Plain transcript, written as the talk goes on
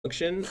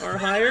function are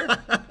higher.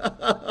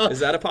 Is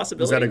that a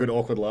possibility? Was that a good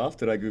awkward laugh?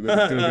 Did I do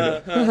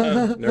a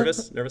good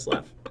nervous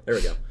laugh? There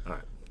we go. All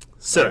right.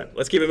 So All right,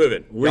 let's keep it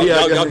moving.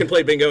 Y'all can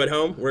play bingo at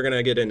home. We're going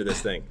to get into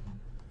this thing.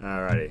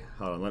 Alrighty.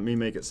 Hold on. Let me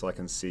make it so I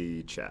can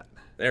see chat.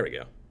 There we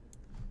go.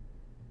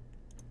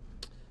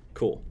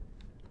 Cool.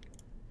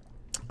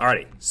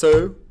 Alrighty.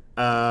 So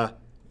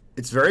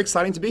it's very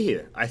exciting to be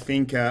here. I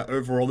think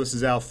overall this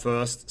is our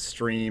first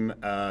stream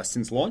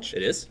since launch.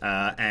 It is.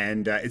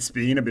 And it's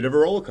been a bit of a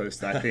roller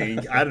coaster, I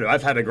think. I don't know.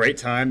 I've had a great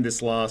time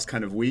this last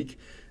kind of week.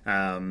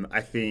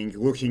 I think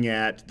looking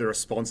at the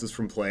responses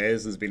from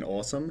players has been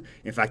awesome.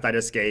 In fact, I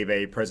just gave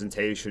a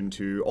presentation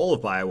to all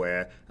of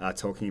Bioware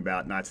talking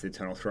about Knights of the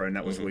Eternal Throne.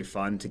 That was really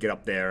fun to get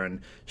up there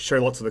and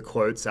show lots of the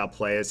quotes our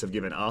players have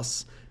given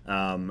us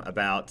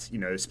about,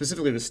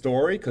 specifically the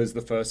story, because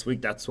the first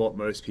week, that's what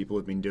most people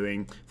have been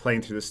doing,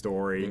 playing through the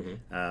story.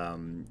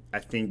 I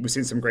think we've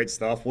seen some great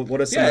stuff. What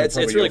are some it's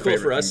really cool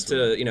for us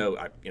to,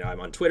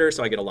 I'm on Twitter,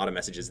 so I get a lot of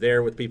messages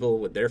there with people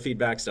with their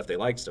feedback, stuff they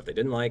liked, stuff they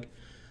didn't like.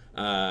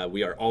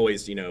 We are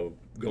always,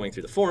 going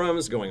through the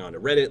forums, going on to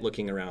Reddit,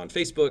 looking around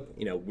Facebook.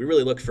 We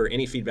really look for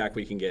any feedback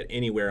we can get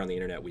anywhere on the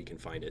internet. We can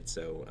find it.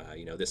 So,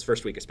 this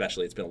first week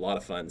especially, it's been a lot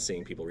of fun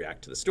seeing people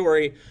react to the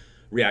story,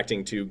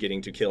 reacting to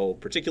getting to kill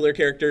particular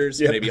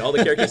characters, maybe all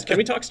the characters. Can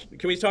we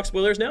talk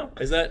spoilers now?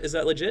 Is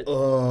that legit?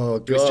 Oh,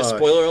 God. Do we just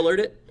spoiler alert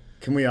it?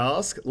 Can we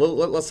ask?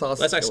 Let's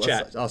ask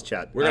chat. Ask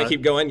chat. We're gonna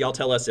keep going. Y'all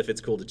tell us if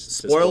it's cool to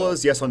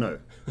spoilers. Yes or no?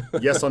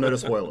 Yes or no to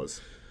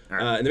spoilers.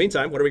 Right. In the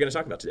meantime, what are we going to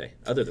talk about today,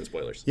 other than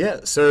spoilers?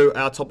 Yeah, so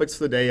our topics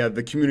for the day are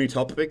the community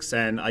topics,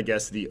 and I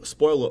guess the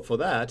spoiler for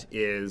that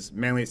is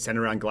mainly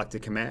centered around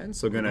Galactic Command.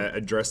 So we're going to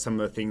address some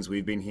of the things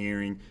we've been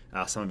hearing,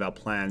 some of our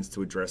plans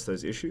to address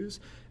those issues.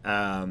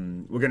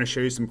 We're going to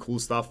show you some cool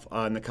stuff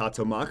in the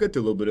cartel market, do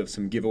a little bit of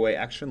some giveaway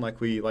action like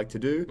we like to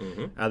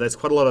do. There's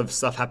quite a lot of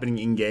stuff happening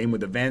in-game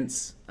with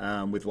events,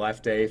 with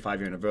Life Day,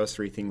 5-year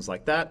anniversary, things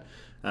like that.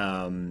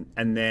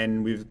 And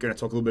then we're going to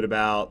talk a little bit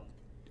about,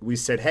 we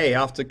said, hey,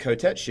 after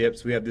KOTET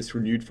ships, we have this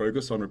renewed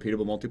focus on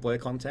repeatable multiplayer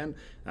content.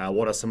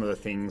 What are some of the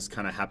things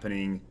kind of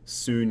happening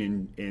soon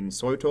in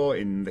SWTOR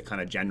in the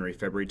kind of January,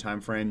 February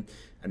timeframe?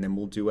 And then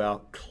we'll do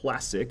our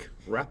classic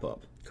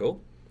wrap-up.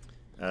 Cool.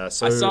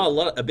 So I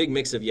saw a big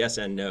mix of yes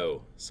and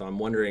no. So I'm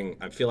wondering,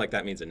 I feel like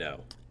that means a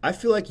no. I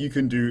feel like you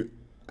can do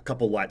a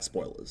couple light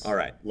spoilers. All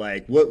right.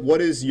 Like,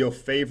 what is your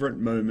favorite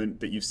moment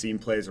that you've seen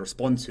players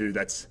respond to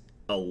that's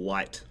a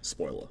light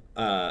spoiler?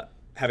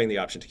 Having the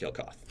option to kill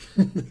Koth.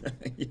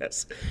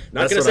 Yes.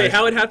 Not going to say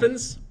how it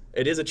happens.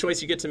 It is a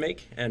choice you get to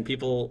make, and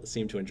people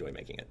seem to enjoy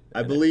making it.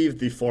 I believe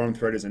the forum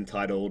thread is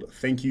entitled,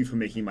 "Thank you for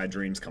making my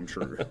dreams come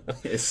true."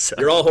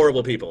 You're all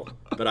horrible people,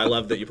 but I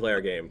love that you play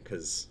our game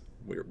because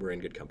we're in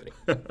good company.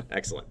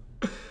 Excellent.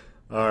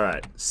 All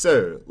right,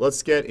 so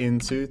let's get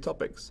into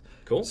topics.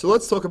 Cool. So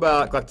let's talk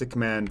about Galactic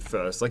Command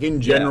first. Like in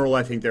general,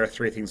 I think there are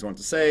 3 things I want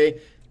to say.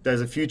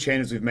 There's a few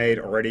changes we've made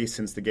already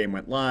since the game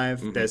went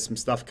live. There's some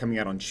stuff coming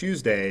out on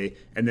Tuesday,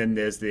 and then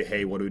there's the,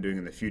 hey, what are we doing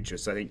in the future?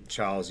 So I think,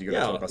 Charles, you're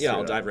going to talk us through that.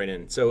 I'll dive right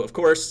in. So, of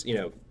course,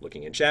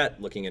 looking in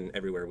chat, looking in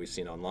everywhere we've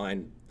seen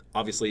online,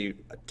 obviously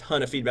a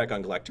ton of feedback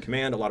on Galactic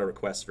Command, a lot of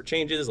requests for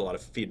changes, a lot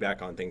of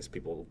feedback on things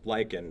people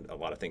like and a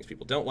lot of things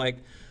people don't like.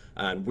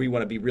 And we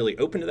want to be really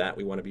open to that.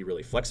 We want to be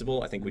really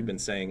flexible. I think we've been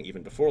saying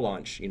even before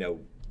launch,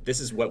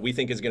 this is what we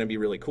think is going to be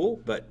really cool,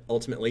 but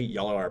ultimately,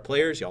 y'all are our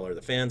players, y'all are the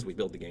fans, we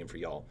build the game for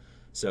y'all.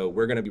 So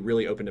we're going to be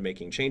really open to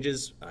making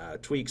changes,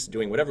 tweaks,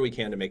 doing whatever we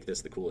can to make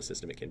this the coolest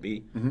system it can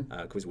be,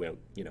 because we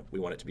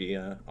want it to be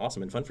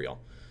awesome and fun for y'all.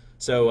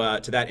 So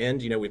to that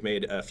end, we've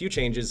made a few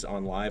changes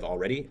on live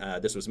already.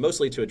 This was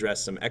mostly to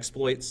address some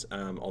exploits,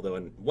 although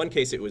in one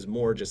case it was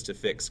more just to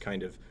fix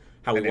kind of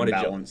how we wanted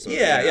to.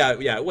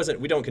 Yeah. It wasn't.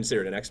 We don't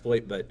consider it an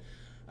exploit, but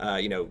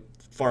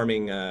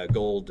farming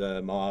gold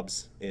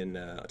mobs in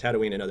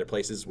Tatooine and other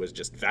places was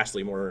just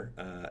vastly more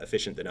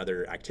efficient than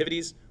other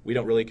activities. We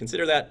don't really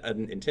consider that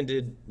an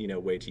intended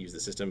way to use the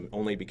system,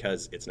 only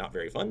because it's not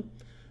very fun.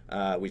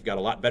 We've got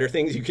a lot better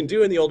things you can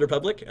do in the Old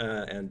Republic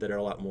and that are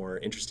a lot more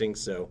interesting.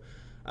 So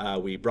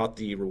we brought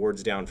the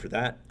rewards down for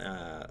that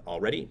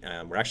already.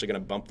 We're actually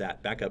going to bump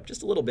that back up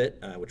just a little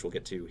bit, which we'll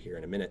get to here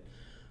in a minute.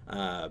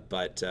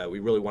 But we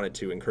really wanted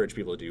to encourage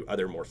people to do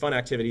other more fun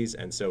activities,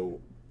 and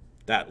so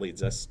that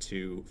leads us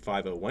to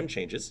 501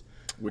 changes.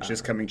 Which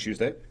is coming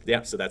Tuesday.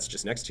 Yeah, so that's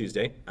just next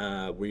Tuesday.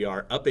 We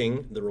are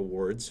upping the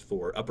rewards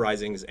for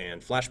uprisings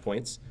and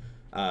flashpoints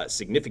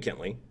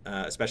significantly,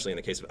 especially in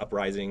the case of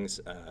uprisings.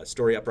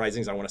 Story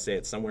uprisings, I want to say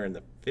it's somewhere in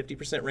the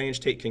 50% range.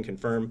 Tate can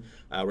confirm.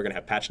 We're going to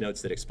have patch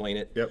notes that explain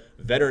it. Yep.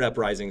 Veteran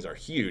uprisings are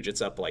huge.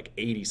 It's up like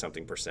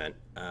 80-something%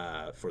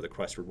 for the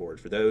quest reward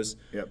for those.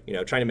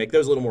 Yep. Trying to make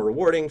those a little more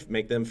rewarding,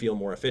 make them feel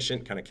more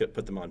efficient, kind of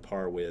put them on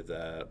par with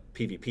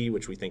PvP,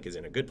 which we think is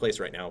in a good place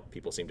right now.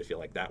 People seem to feel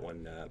like that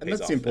one pays off. And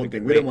that's the important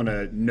thing. We don't want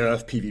to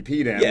nerf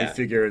PvP down. Yeah. We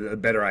figure a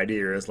better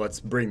idea is let's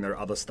bring their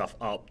other stuff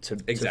up to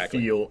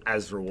feel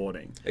as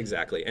rewarding.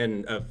 Exactly.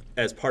 And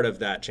as part of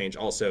that change,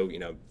 also,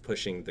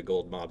 pushing the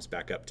gold mobs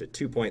back up to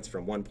 2 points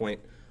from 1 point.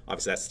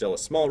 Obviously, that's still a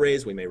small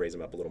raise. We may raise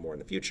them up a little more in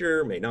the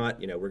future, may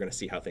not. We're going to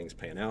see how things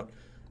pan out.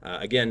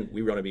 Again,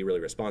 we want to be really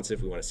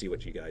responsive. We want to see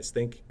what you guys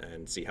think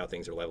and see how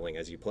things are leveling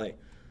as you play.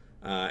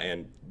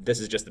 And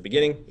this is just the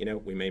beginning.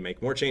 We may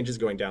make more changes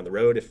going down the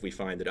road if we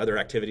find that other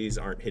activities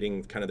aren't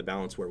hitting kind of the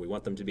balance where we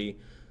want them to be.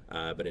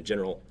 But in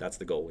general, that's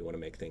the goal. We want to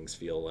make things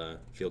feel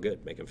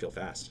good, make them feel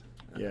fast.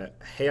 Yeah.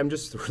 Hey, I'm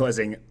just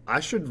realizing I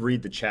should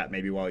read the chat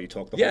maybe while you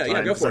talk the whole time.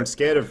 Yeah, go for it. I'm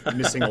scared of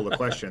missing all the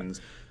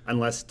questions.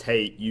 Unless,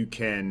 Tate, you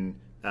can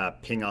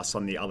ping us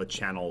on the other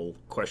channel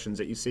questions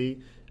that you see.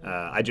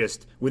 I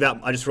just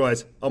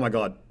realized, oh my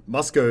God,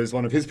 Musco's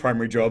one of his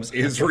primary jobs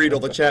is read all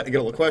the chat and get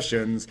all the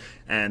questions,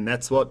 and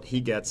that's what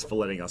he gets for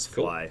letting us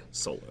fly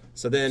solo.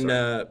 So then,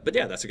 but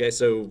yeah, that's okay.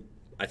 So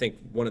I think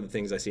one of the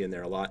things I see in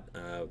there a lot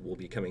will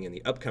be coming in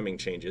the upcoming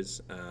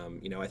changes.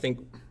 I think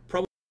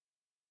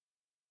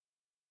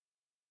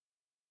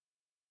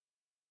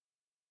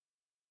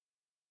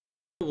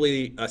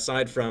probably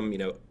aside from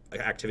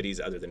activities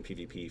other than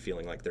PvP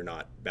feeling like they're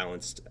not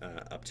balanced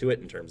up to it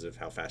in terms of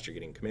how fast you're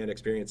getting command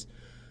experience.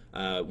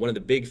 One of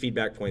the big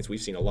feedback points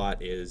we've seen a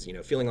lot is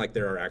feeling like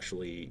there are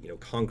actually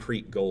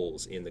concrete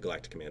goals in the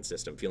Galactic Command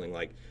system, feeling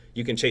like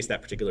you can chase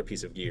that particular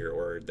piece of gear,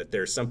 or that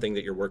there's something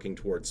that you're working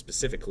towards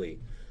specifically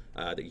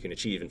that you can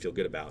achieve and feel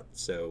good about.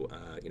 So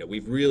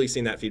we've really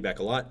seen that feedback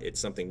a lot. It's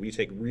something we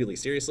take really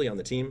seriously on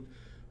the team.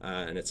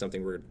 And it's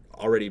something we've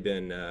already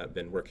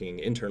been working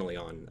internally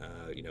on,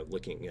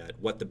 looking at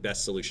what the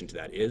best solution to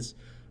that is.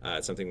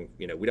 It's something,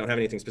 we don't have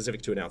anything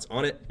specific to announce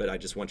on it, but I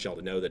just want y'all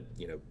to know that,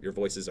 your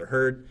voices are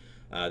heard.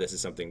 This is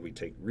something we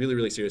take really,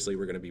 really seriously.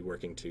 We're going to be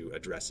working to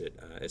address it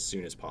as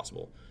soon as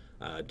possible.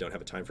 Don't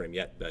have a time frame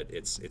yet, but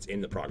it's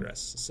in the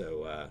progress.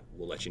 So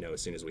we'll let you know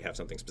as soon as we have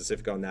something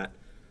specific on that.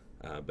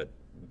 But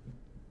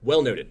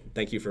well noted.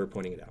 Thank you for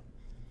pointing it out.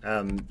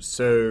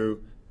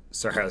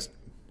 Sorry, I was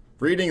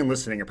reading and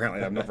listening.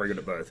 Apparently, I'm not very good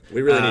at both.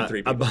 We really need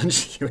 3 people. A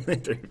bunch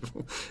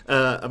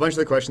of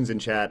the questions in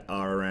chat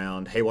are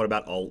around, hey, what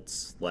about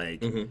alts?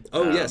 Like,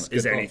 yes,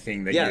 is there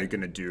anything that you're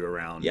going to do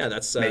around? Yeah,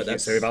 that's so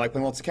if I like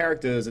playing lots of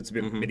characters, it's a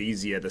bit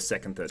easier the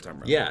second, third time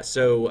around. Yeah.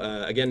 So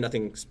again,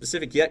 nothing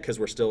specific yet because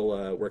we're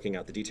still working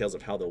out the details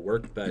of how they'll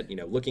work. But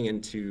looking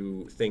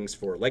into things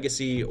for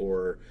legacy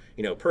or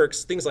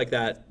perks, things like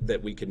that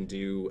we can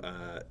do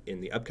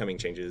in the upcoming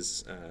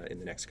changes in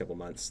the next couple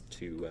months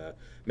to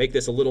make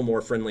this a little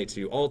more friendly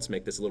to alts,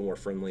 make this a little more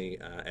friendly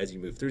as you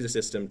move through the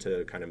system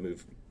to kind of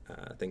move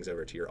things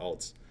over to your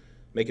alts,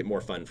 make it more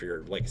fun for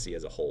your legacy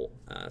as a whole.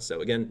 So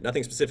again,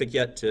 nothing specific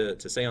yet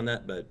to say on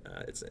that, but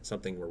it's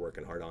something we're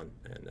working hard on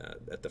and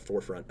at the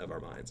forefront of our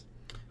minds.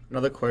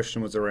 Another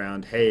question was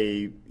around,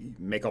 hey,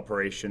 make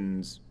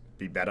operations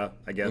be better,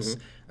 I guess.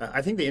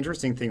 I think the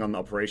interesting thing on the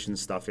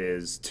operations stuff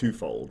is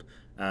twofold.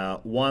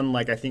 One,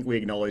 I think we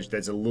acknowledge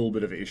there's a little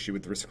bit of an issue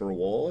with risk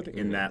reward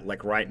in that,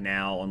 right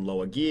now on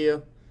lower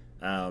gear,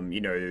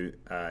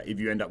 if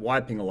you end up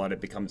wiping a lot, it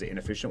becomes an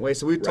inefficient way.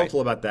 So we've talked a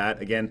lot about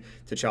that. Again,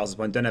 to Charles's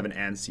point, don't have an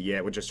answer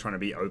yet. We're just trying to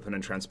be open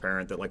and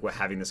transparent that we're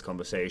having this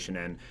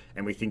conversation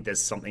and we think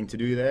there's something to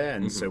do there.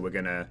 And so we're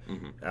going to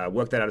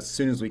work that out as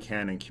soon as we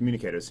can and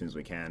communicate as soon as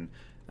we can.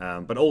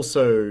 But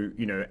also,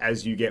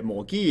 as you get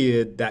more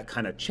geared, that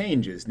kind of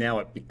changes. Now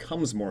it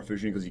becomes more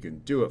efficient because you can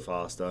do it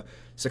faster.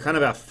 So kind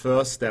of our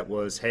first step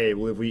was, hey,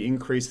 well, if we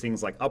increase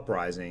things like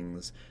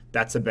uprisings,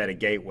 that's a better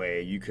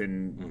gateway. You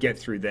can get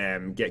through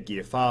them, get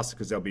gear faster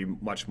because they'll be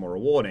much more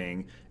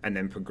rewarding, and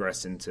then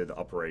progress into the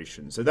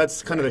operation. So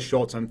that's kind of the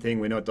short-term thing.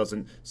 We know it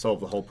doesn't solve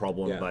the whole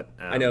problem, but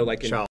I know,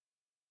 Charles.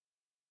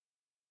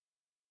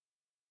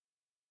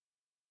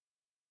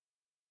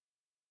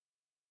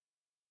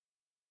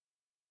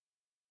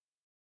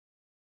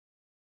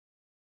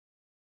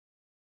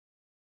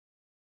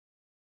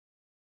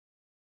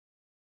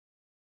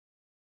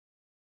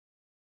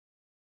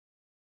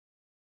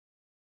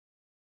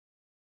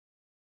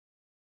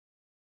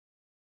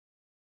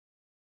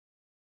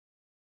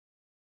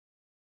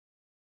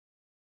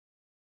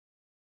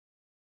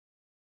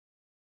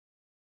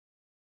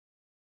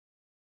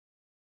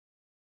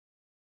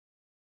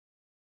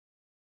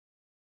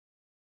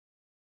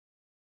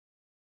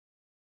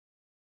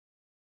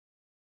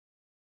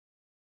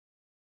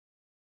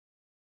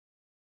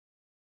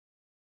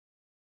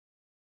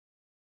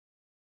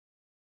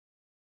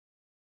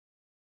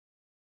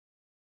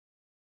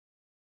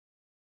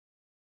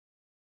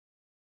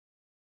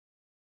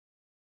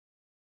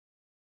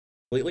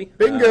 Completely.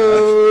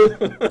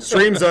 Bingo!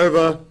 Stream's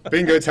over.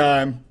 Bingo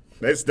time.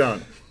 It's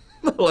done.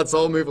 Let's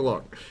all move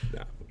along.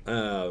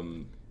 Yeah.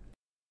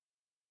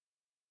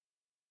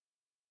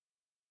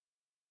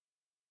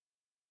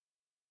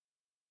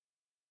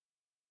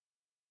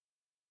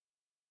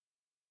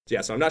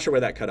 Yeah, so I'm not sure where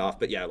that cut off,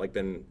 but yeah, like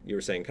Ben, you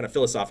were saying, kind of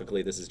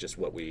philosophically, this is just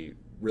what we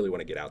really want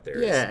to get out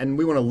there. Yeah, and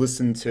we want to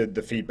listen to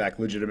the feedback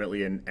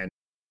legitimately and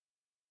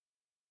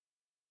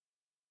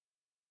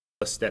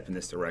a step in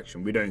this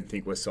direction. We don't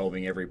think we're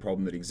solving every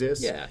problem that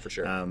exists. Yeah, for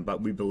sure.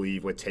 But we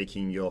believe we're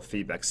taking your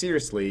feedback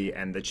seriously,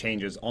 and the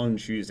changes on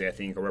Tuesday, I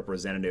think, are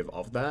representative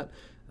of that.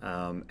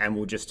 And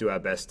we'll just do our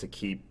best to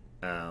keep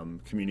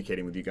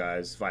communicating with you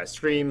guys via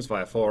streams,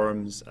 via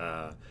forums,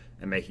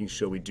 and making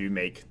sure we do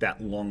make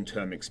that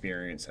long-term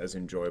experience as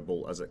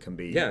enjoyable as it can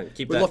be. Yeah,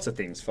 keep with that, lots of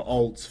things for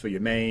alts, for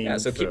your main. Yeah,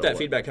 so keep that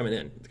feedback coming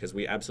in, because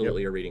we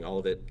absolutely are reading all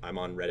of it. I'm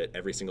on Reddit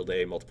every single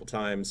day, multiple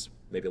times,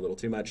 maybe a little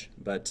too much,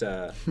 but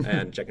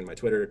and checking my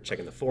Twitter,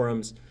 checking the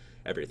forums,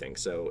 everything.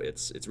 So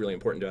it's really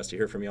important to us to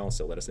hear from y'all.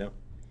 So let us know.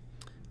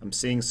 I'm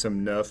seeing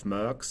some nerf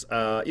mercs.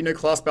 You know,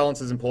 class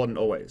balance is important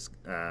always.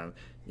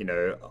 You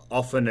know,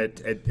 often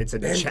it's a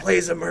Ben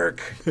plays a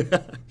merc.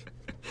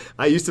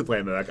 I used to play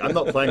a merc. I'm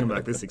not playing a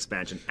merc this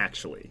expansion,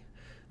 actually.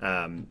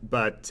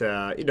 But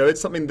you know, it's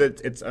something that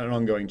it's an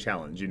ongoing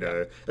challenge, you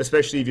know,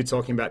 especially if you're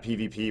talking about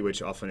PvP,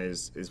 which often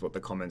is what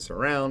the comments are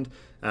around.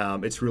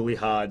 It's really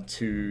hard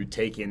to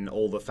take in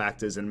all the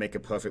factors and make a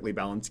perfectly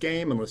balanced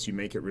game unless you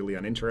make it really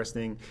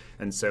uninteresting.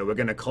 And so we're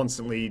going to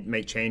constantly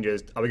make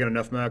changes. Are we going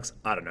to nerf mercs?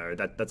 I don't know.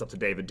 That's up to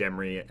David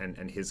Demery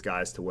and his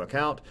guys to work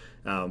out.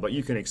 But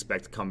you can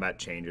expect combat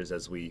changes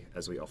as we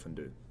often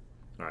do.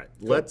 All right,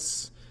 cool.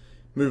 Let's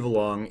move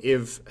along.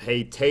 If,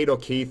 hey, Tate or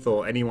Keith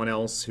or anyone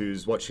else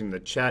who's watching the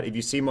chat, if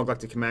you see more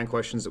Galactic Command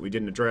questions that we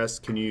didn't address,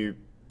 can you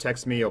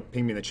text me or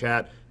ping me in the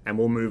chat, and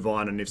we'll move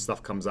on, and if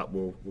stuff comes up,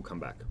 we'll come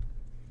back.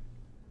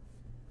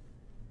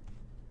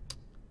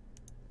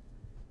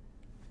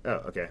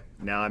 Oh, okay.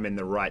 Now I'm in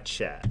the right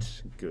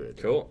chat. Good.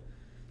 Cool.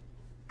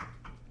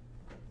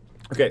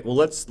 Okay, well,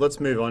 let's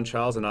move on,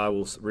 Charles, and I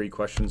will read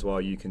questions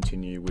while you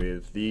continue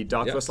with the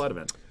Dark vs. Light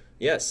event.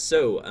 Yes,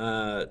 so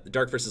the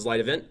Dark vs. Light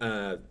event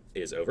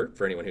is over,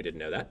 for anyone who didn't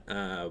know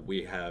that.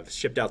 We have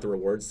shipped out the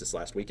rewards this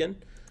last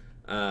weekend,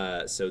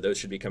 so those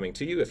should be coming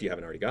to you if you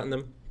haven't already gotten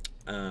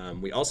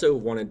them. We also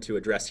wanted to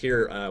address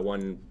here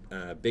one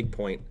big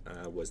point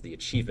was the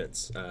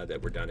achievements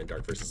that were done in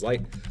Dark vs.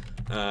 Light.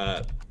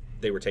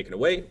 They were taken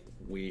away.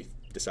 We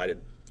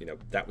decided, you know,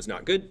 that was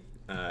not good.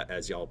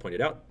 As y'all pointed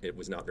out, it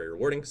was not very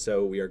rewarding,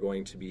 so we are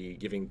going to be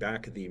giving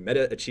back the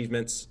meta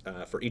achievements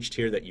for each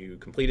tier that you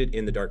completed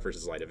in the Dark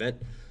vs. Light event.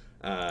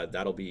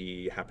 That'll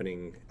be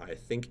happening, I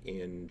think,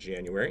 in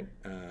January,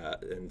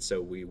 and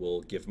so we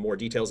will give more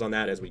details on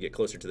that as we get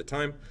closer to the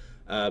time,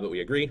 but we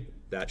agree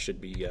that should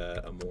be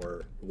a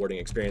more rewarding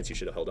experience. You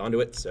should have held on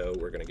to it, so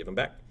we're going to give them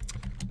back.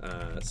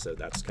 So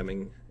that's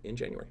coming in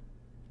January.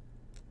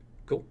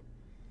 Cool.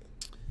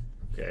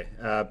 Okay.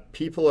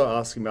 People are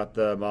asking about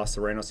the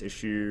Master Ranos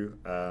issue,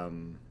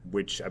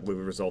 which I believe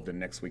we resolved in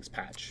next week's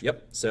patch.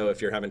 Yep. So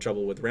if you're having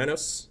trouble with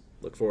Ranos,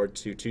 look forward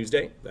to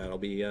Tuesday. That'll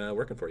be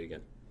working for you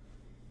again.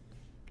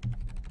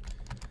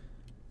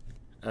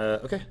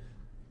 Okay.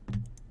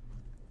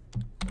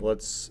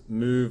 Let's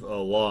move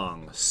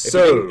along.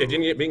 So, if you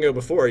didn't get bingo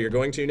before, you're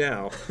going to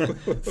now.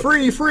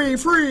 Free, free,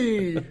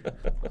 free!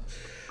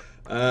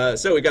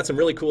 So we've got some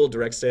really cool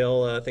direct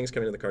sale things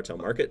coming to the cartel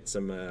market,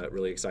 some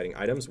really exciting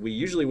items. We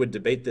usually would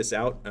debate this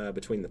out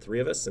between the three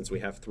of us since we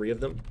have three of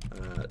them.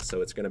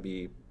 So it's going to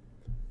be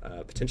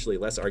potentially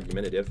less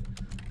argumentative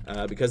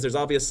because there's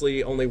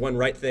obviously only one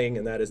right thing,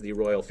 and that is the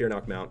Royal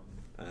Fearnock mount.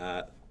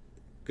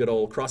 Good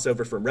old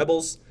crossover from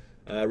Rebels.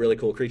 Really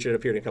cool creature that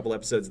appeared in a couple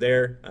episodes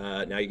there.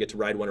 Now you get to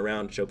ride one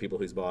around, show people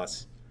who's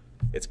boss.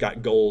 It's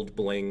got gold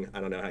bling.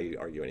 I don't know how you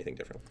argue anything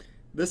different.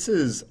 This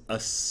is a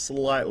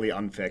slightly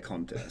unfair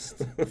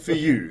contest for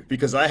you,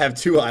 because I have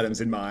two items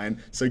in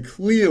mind, so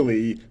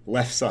clearly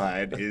left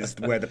side is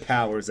where the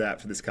power is at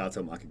for this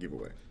cartel market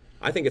giveaway.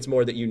 I think it's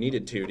more that you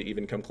needed to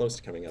even come close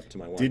to coming up to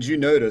my one. Did you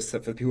notice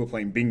that for the people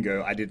playing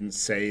bingo, I didn't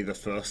say the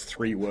first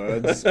three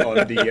words on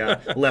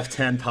the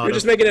left-hand part? You're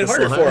just making it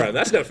harder for him.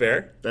 That's not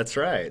fair. That's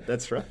right.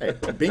 That's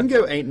right.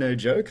 Bingo ain't no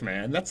joke,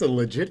 man. That's a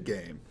legit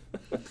game.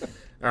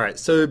 All right,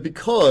 so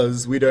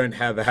because we don't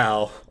have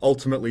our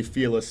ultimately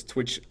fearless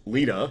Twitch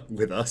leader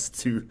with us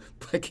to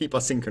keep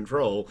us in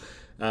control,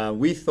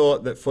 we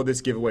thought that for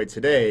this giveaway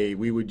today,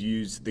 we would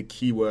use the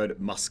keyword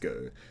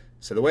Musco.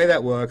 So the way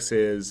that works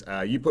is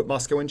you put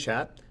Musco in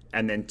chat,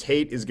 and then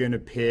Tate is going to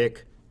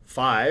pick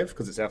 5,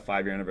 because it's our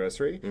 5-year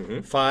anniversary,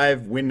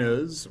 5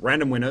 winners,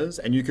 random winners,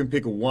 and you can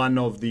pick one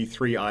of the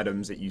 3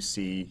 items that you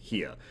see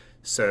here.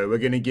 So we're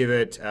going to give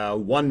it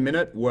 1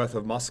 minute worth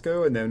of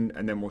Musco, and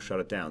then we'll shut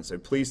it down. So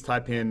please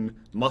type in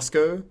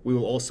Musco. We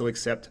will also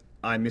accept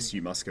I miss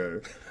you,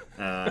 Musco,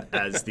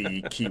 as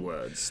the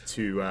keywords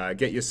to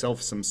get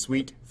yourself some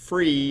sweet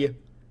free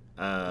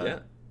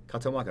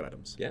cartel market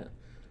items. Yeah.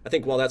 I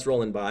think while that's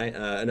rolling by,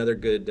 another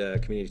good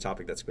community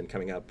topic that's been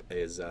coming up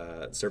is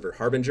server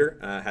Harbinger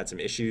had some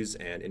issues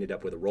and ended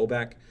up with a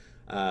rollback.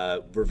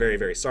 We're very,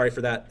 very sorry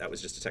for that. That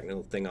was just a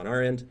technical thing on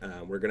our end.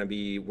 We're going to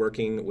be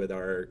working with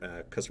our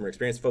customer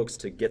experience folks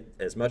to get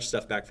as much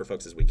stuff back for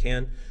folks as we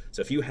can.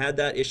 So if you had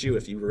that issue,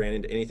 if you ran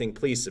into anything,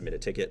 please submit a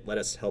ticket. Let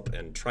us help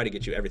and try to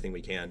get you everything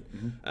we can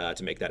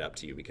to make that up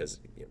to you, because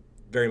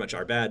very much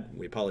our bad.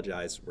 We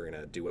apologize. We're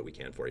going to do what we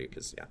can for you,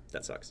 because, yeah,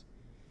 that sucks.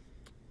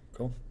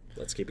 Cool.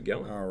 Let's keep it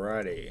going.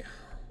 Alrighty.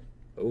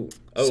 Oh,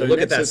 so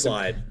look at that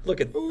slide. Look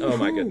at, oh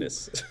my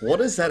goodness.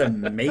 What is that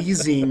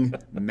amazing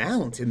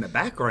mount in the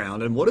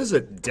background, and what is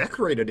it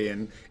decorated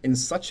in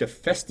such a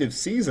festive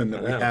season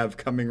that we have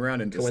coming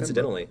around in December?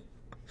 Coincidentally.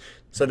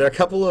 So there are a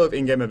couple of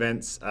in-game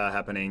events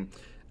happening.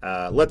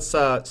 Let's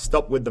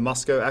stop with the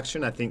Moscow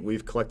action. I think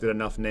we've collected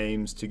enough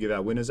names to give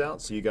our winners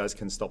out, so you guys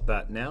can stop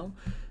that now.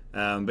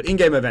 But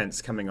in-game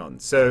events coming on.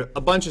 So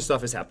a bunch of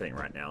stuff is happening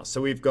right now.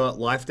 So we've got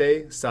Life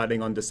Day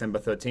starting on December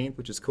 13th,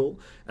 which is cool.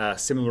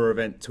 Similar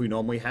event to we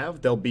normally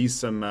have. There'll be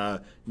some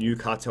new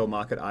cartel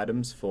market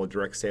items for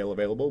direct sale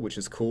available, which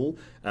is cool.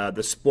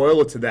 The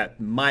spoiler to that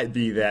might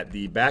be that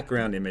the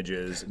background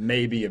images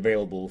may be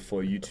available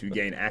for you to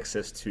gain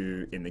access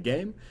to in the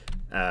game,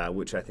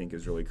 which I think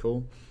is really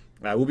cool.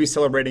 We'll be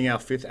celebrating our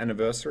 5th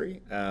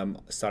anniversary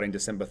starting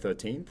December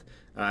 13th.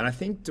 And I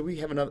think, do we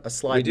have a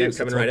slide next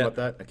to talk about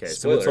that? Okay,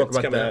 so we'll talk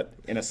about that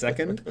in a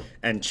second.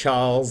 And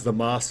Charles, the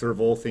master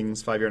of all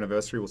things 5-year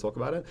anniversary, will talk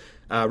about it.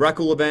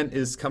 Rackle event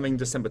is coming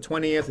December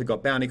 20th. We've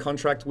got Bounty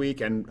Contract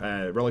Week and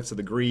Relics of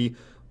the Gree.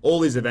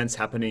 All these events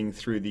happening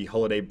through the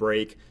holiday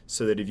break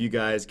so that if you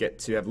guys get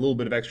to have a little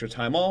bit of extra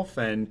time off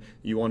and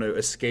you want to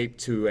escape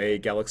to a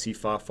galaxy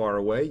far, far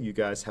away, you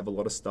guys have a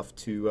lot of stuff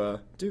to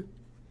do.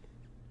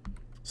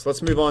 So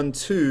let's move on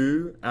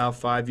to our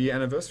 5-year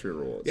anniversary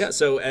rewards. Yeah,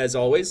 so as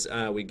always,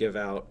 we give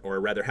out, or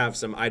rather have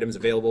some items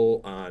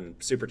available on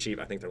super cheap.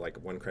 I think they're like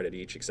 1 credit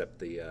each, except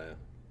the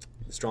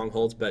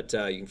strongholds. But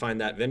you can find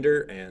that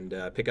vendor and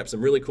pick up some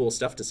really cool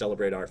stuff to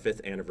celebrate our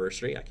 5th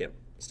anniversary.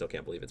 Still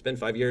can't believe it's been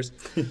 5 years.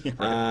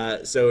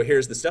 So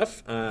here's the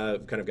stuff.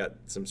 Kind of got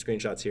some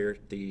screenshots here.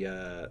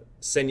 The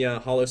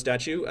Senya Hollow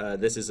statue.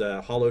 This is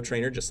a Hollow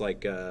trainer, just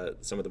like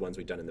some of the ones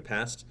we've done in the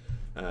past.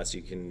 So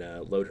you can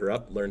load her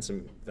up, learn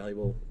some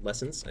valuable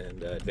lessons,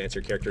 and advance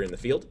your character in the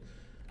field.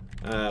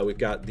 We've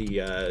got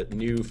the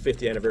new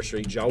 5th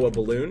anniversary Jawa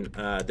balloon.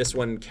 This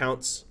one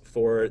counts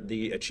for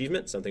the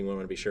achievement, something we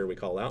want to be sure we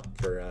call out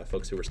for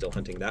folks who are still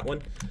hunting that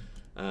one.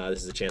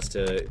 This is a chance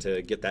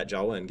to get that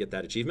Jawa and get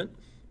that achievement.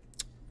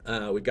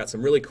 We've got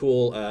some really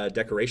cool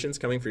decorations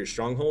coming for your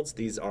strongholds.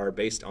 These are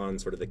based on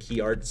sort of the key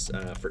arts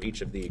for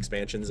each of the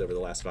expansions over the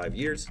last 5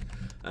 years.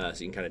 So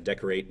you can kind of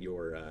decorate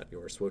your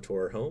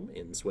SWTOR home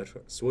in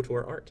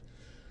SWTOR art.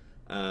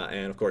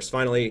 And of course,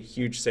 finally,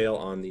 huge sale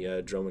on the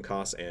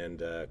Dromakas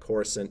and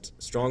Coruscant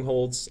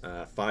strongholds,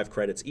 5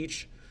 credits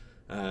each.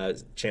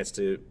 Chance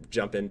to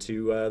jump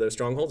into those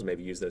strongholds,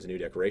 maybe use those new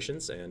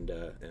decorations and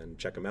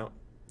check them out.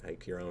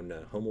 Make your own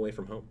home away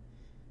from home.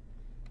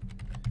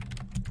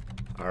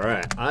 All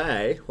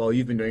right. While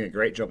you've been doing a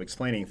great job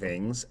explaining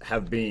things,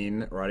 have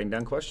been writing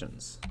down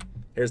questions.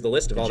 Here's the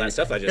list of all that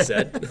stuff I just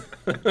said.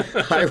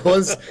 I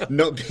was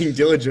not being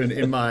diligent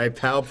in my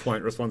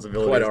PowerPoint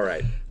responsibilities. Quite all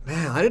right.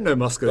 Man, I didn't know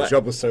Muska's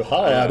job was so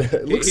hard.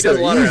 It looks he so does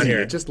a lot easy. around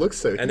here. It just looks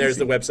so easy. And there's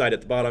the website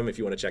at the bottom if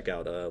you want to check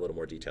out a little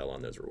more detail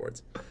on those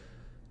rewards.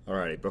 All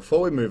right.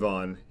 Before we move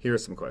on, here are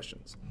some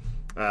questions.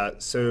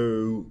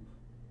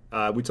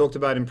 We talked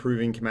about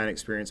improving command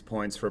experience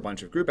points for a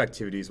bunch of group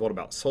activities. What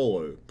about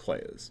solo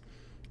players?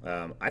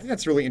 I think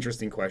that's a really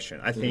interesting question.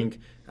 I think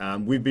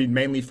we've been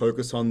mainly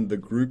focused on the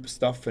group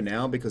stuff for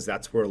now because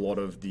that's where a lot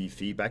of the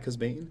feedback has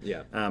been.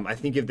 Yeah. I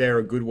think if there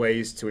are good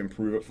ways to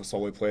improve it for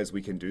solo players,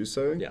 we can do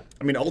so. Yeah.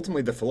 I mean,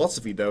 ultimately, the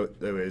philosophy, though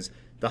is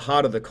the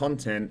harder the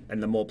content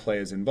and the more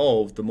players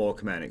involved, the more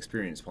command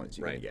experience points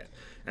you're going to get.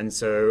 And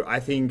so I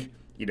think,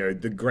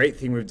 the great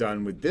thing we've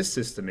done with this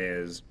system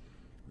is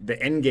the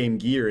end game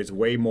gear is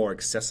way more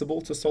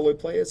accessible to solo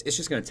players. It's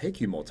just going to take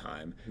you more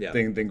time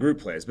than group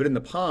players. But in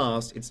the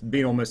past, it's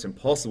been almost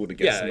impossible to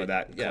get some of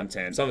that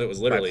content. Some of it was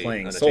literally by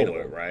playing unattainable.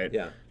 solo, right?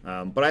 Yeah.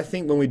 But I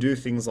think when we do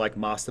things like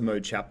master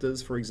mode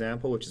chapters, for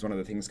example, which is one of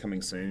the things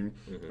coming soon,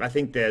 I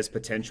think there's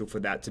potential for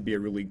that to be a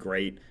really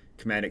great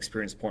command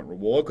experience point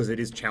reward because it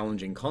is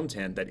challenging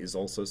content that is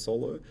also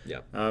solo.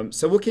 Yeah.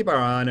 So we'll keep our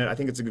eye on it. I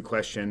think it's a good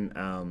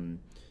question.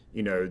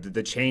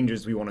 The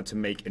changes we wanted to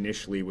make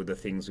initially were the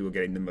things we were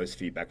getting the most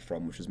feedback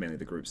from, which was mainly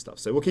the group stuff.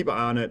 So we'll keep an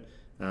eye on it.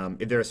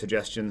 If there are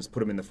suggestions, put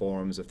them in the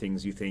forums of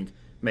things you think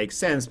make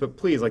sense. But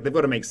please, they've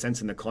got to make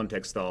sense in the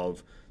context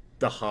of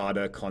the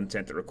harder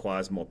content that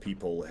requires more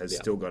people has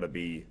still got to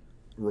be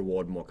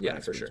reward more command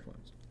experience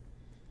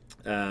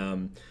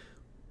points.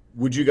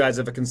 Would you guys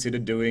ever consider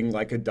doing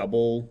like a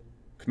double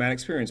command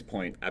experience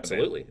point?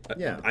 Absolutely.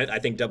 Yeah. I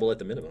think double at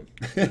the minimum.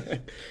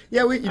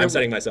 I'm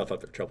setting myself up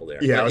for trouble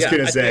there. Yeah, I was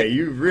going to say,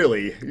 you've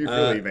really made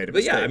a mistake.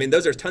 But yeah, I mean,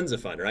 those are tons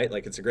of fun, right?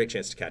 Like, it's a great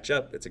chance to catch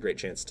up. It's a great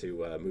chance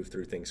to move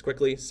through things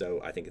quickly. So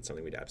I think it's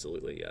something we'd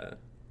absolutely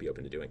be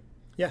open to doing.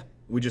 Yeah,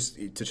 we just,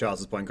 to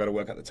Charles's point, got to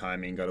work out the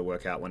timing, got to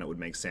work out when it would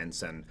make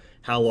sense and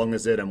how long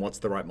is it and what's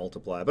the right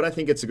multiplier. But I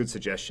think it's a good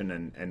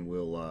suggestion and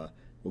we'll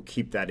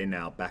keep that in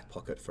our back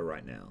pocket for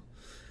right now.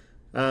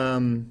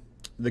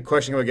 The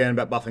question again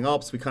about buffing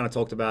ops, we kind of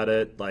talked about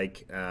it.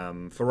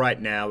 For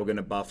right now, we're going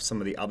to buff some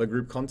of the other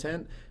group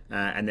content,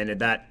 and then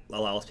that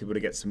allows people to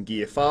get some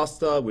gear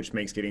faster, which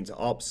makes getting to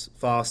ops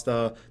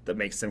faster. That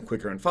makes them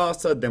quicker and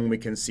faster. Then we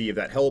can see if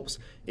that helps.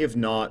 If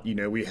not,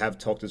 we have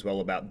talked as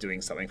well about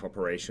doing something for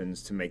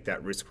operations to make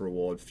that risk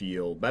reward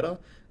feel better.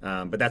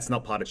 But that's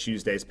not part of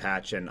Tuesday's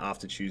patch, and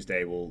after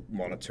Tuesday, we'll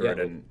monitor it.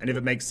 And if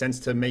it makes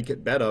sense to make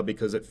it better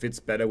because it fits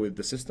better with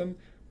the system,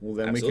 well,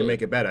 then we Absolutely. can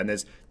make it better. And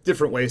there's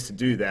different ways to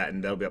do that,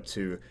 and that'll be up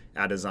to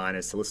our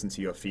designers to listen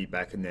to your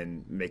feedback and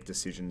then make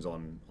decisions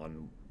on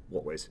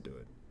what ways to do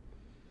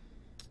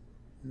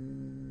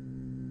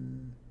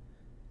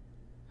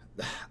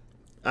it.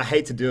 I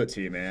hate to do it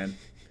to you, man.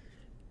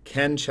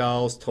 Can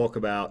Charles talk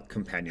about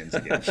companions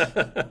again?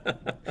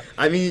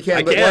 I mean, you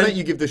can, but why don't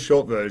you give the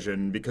short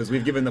version, because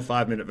we've given the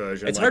 5-minute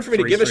version. It's like hard for me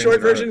to 3 give a streams short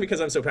in a row. version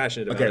because I'm so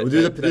passionate about it. Okay,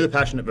 we'll do the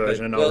passionate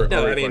version, and I'll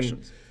read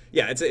questions.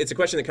 Yeah, it's a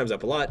question that comes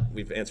up a lot.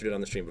 We've answered it on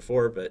the stream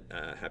before, but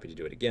happy to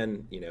do it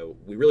again. You know,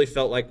 we really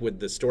felt like with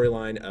the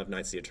storyline of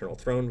Knights of the Eternal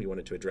Throne, we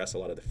wanted to address a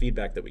lot of the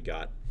feedback that we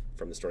got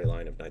from the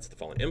storyline of Knights of the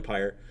Fallen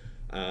Empire,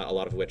 a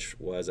lot of which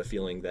was a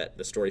feeling that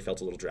the story felt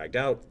a little dragged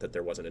out, that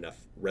there wasn't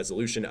enough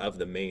resolution of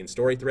the main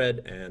story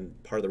thread,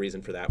 and part of the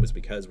reason for that was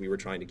because we were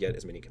trying to get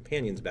as many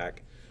companions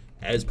back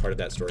as part of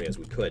that story as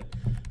we could,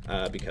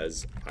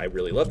 because I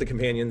really love the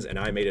companions, and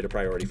I made it a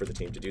priority for the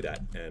team to do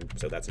that, and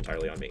so that's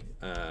entirely on me.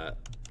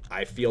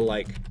 I feel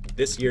like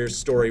this year's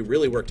story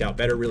really worked out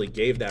better, really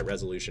gave that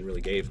resolution, really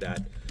gave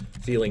that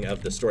feeling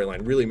of the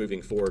storyline really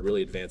moving forward,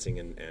 really advancing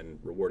and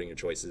rewarding your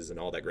choices and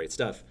all that great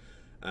stuff.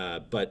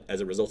 But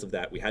as a result of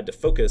that, we had to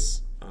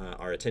focus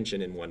our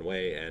attention in one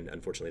way, and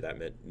unfortunately that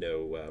meant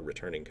no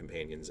returning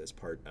companions as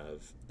part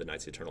of the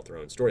Knights of the Eternal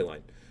Throne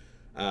storyline.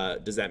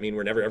 Does that mean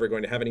we're never ever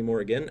going to have any more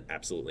again?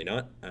 Absolutely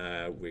not.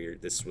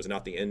 This was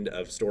not the end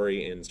of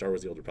story in Star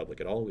Wars: The Old Republic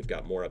at all. We've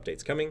got more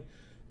updates coming,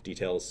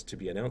 details to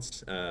be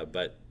announced,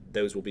 but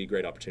those will be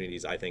great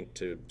opportunities, I think,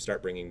 to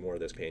start bringing more of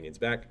those companions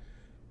back.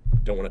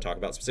 Don't want to talk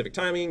about specific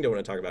timing, don't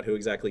want to talk about who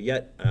exactly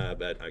yet,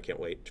 but I can't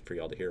wait for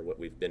y'all to hear what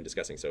we've been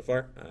discussing so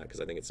far, because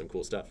I think it's some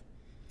cool stuff.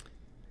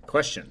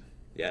 Question.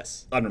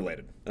 Yes.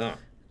 Unrelated. Oh.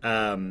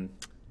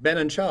 Ben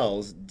and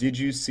Charles, did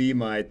you see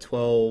my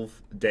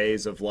 12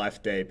 Days of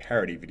Life Day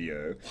parody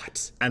video?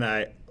 What? And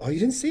oh, you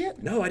didn't see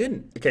it? No, I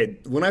didn't. Okay,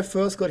 when I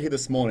first got here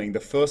this morning, the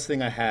first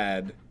thing I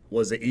had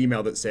was an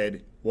email that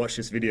said, watch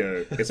this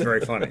video, it's very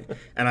funny.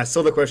 And I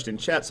saw the question in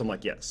chat, so I'm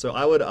like, yes. So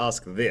I would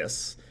ask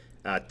this,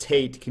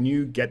 Tate, can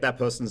you get that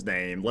person's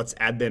name? Let's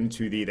add them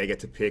to they get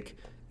to pick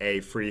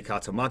a free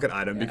Cartoon Market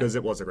item, because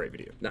it was a great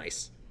video.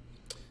 Nice.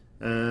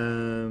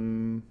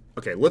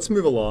 Okay, let's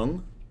move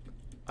along.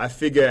 I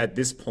figure at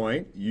this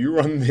point, you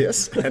run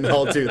this, and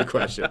I'll do the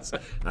questions.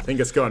 I think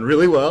it's going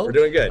really well. We're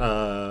doing good.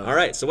 All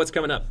right, so what's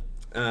coming up?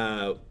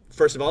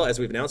 First of all, as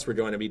we've announced, we're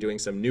going to be doing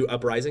some new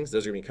uprisings.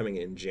 Those are going to be coming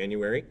in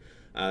January.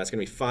 It's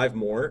going to be 5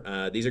 more.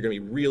 These are going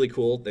to be really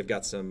cool. They've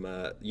got some,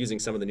 using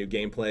some of the new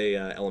gameplay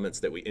elements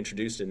that we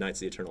introduced in Knights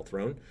of the Eternal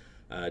Throne,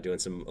 doing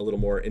a little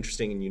more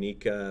interesting and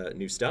unique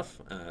new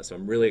stuff. So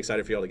I'm really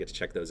excited for y'all to get to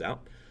check those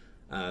out.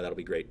 That'll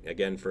be great,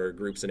 again, for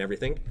groups and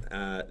everything.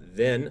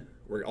 Then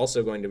we're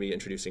also going to be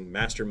introducing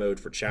Master Mode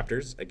for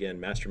chapters. Again,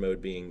 Master Mode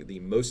being the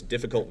most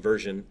difficult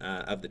version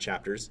of the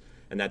chapters,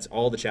 and that's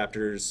all the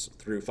chapters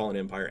through Fallen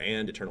Empire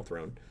and Eternal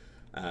Throne.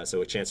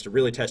 So a chance to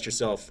really test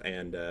yourself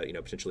and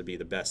potentially be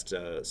the best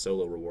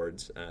solo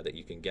rewards that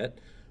you can get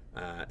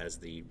as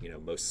the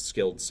most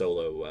skilled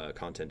solo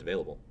content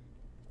available.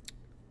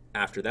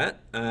 After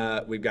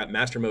that, we've got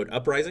Master Mode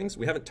Uprisings.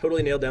 We haven't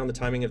totally nailed down the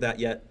timing of that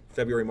yet,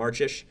 February,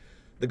 March-ish.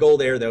 The goal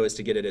there, though, is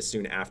to get it as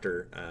soon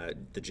after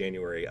the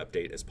January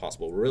update as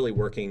possible. We're really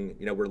working,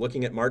 we're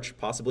looking at March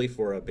possibly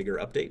for a bigger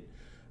update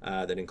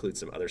that includes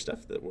some other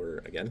stuff that we're,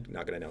 again,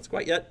 not going to announce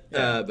quite yet,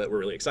 but we're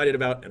really excited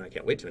about, and I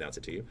can't wait to announce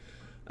it to you.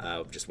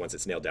 Just once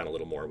it's nailed down a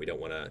little more, we don't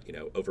want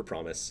to,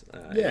 overpromise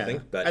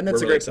anything. But and that's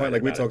we're a really great point.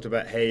 Like we about talked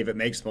about, hey, if it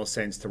makes more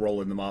sense to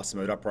roll in the Master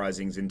Mode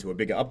Uprisings into a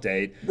bigger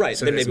update, right?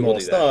 So Then there's maybe we'll more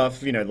do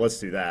stuff. Let's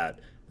do that.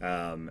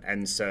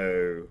 And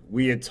so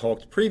we had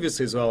talked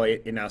previously as well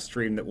in our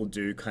stream that we'll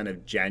do kind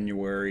of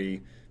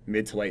January,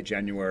 mid to late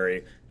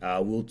January.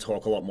 We'll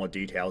talk a lot more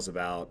details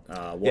about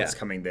what's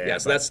coming there. Yeah,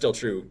 so that's still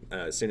true.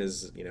 As soon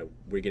as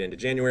we get into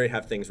January,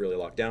 have things really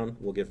locked down,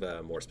 we'll give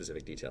more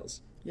specific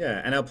details.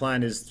 Yeah, and our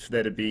plan is for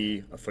there to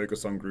be a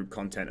focus on group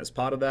content as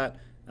part of that.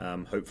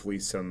 Hopefully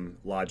some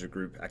larger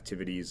group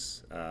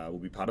activities will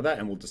be part of that,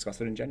 and we'll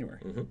discuss it in January.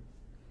 Mm-hmm.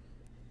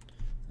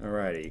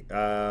 Alrighty.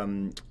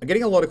 I'm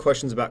getting a lot of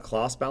questions about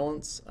class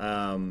balance.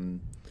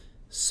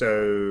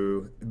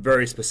 So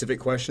very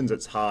specific questions.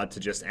 It's hard to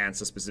just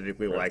answer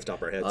specifically like,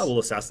 top our heads. Oh, will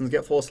assassins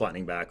get force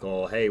lightning back?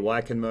 Or, hey, why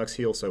can mercs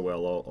heal so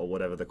well? Or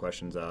whatever the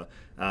questions are.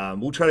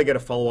 We'll try to get a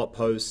follow-up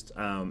post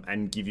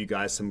and give you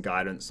guys some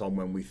guidance on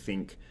when we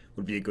think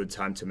would be a good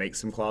time to make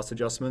some class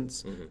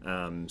adjustments.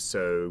 Mm-hmm.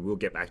 So we'll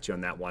get back to you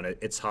on that one.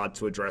 It's hard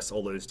to address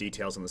all those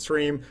details on the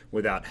stream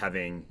without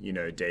having,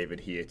 David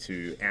here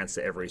to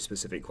answer every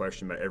specific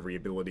question about every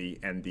ability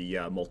and the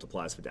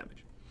multipliers for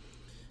damage.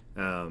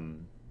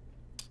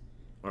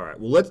 All right,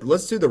 well,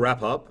 let's do the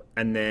wrap up,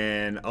 and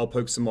then I'll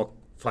find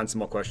some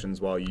more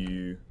questions while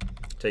you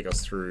take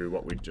us through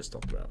what we just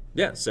talked about.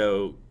 Yeah,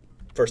 so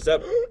first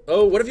up,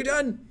 oh, what have you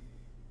done?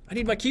 I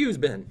need my cues,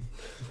 Ben.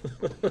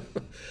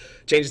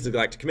 Changes to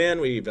Galactic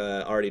Command. We've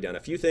already done a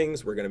few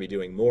things. We're going to be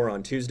doing more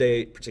on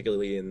Tuesday,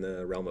 particularly in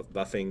the realm of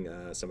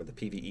buffing some of the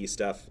PvE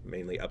stuff,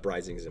 mainly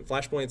uprisings and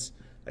flashpoints.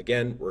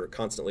 Again, we're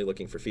constantly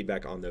looking for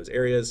feedback on those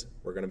areas.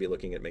 We're going to be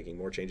looking at making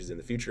more changes in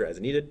the future as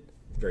needed.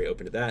 Very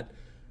open to that.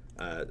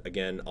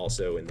 Again,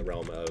 also in the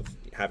realm of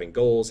having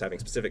goals, having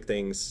specific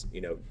things,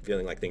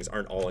 feeling like things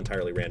aren't all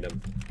entirely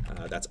random.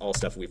 That's all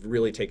stuff we've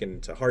really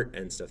taken to heart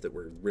and stuff that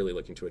we're really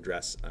looking to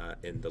address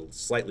in the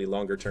slightly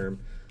longer term.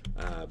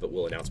 But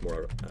we'll announce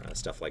more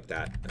stuff like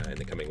that in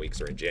the coming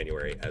weeks or in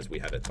January as we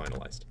have it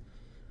finalized.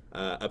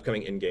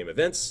 Upcoming in-game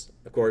events,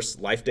 of course,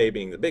 Life Day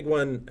being the big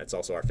one. That's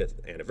also our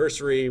 5th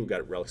anniversary. We've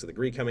got Relics of the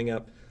Gree coming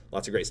up.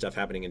 Lots of great stuff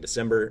happening in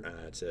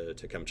December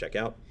to come check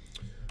out.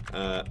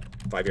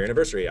 5-year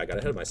anniversary, I got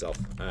ahead of myself.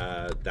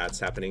 That's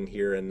happening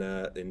here in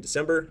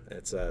December.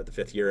 It's the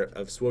 5th year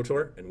of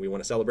SWTOR, and we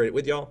want to celebrate it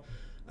with y'all.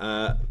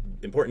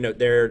 Important note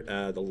there,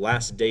 the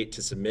last date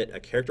to submit a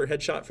character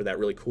headshot for that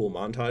really cool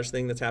montage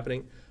thing that's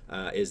happening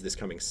is this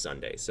coming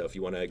Sunday. So if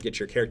you want to get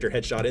your character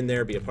headshot in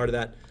there, be a part of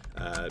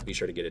that, be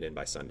sure to get it in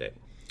by Sunday.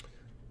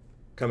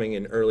 Coming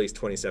in early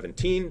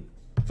 2017,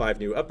 5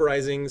 new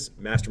uprisings,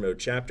 Master Mode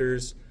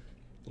chapters.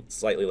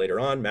 Slightly later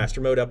on, Master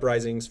Mode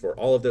uprisings for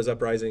all of those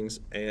uprisings,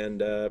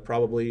 and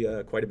probably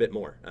quite a bit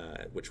more,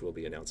 which we'll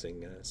be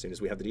announcing as soon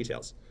as we have the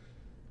details.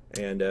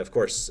 And of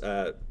course,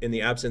 in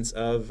the absence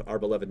of our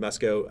beloved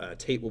Musco,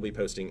 Tate will be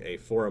posting a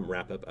forum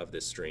wrap-up of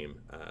this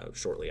stream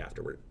shortly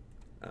after we're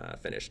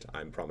finished.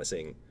 I'm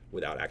promising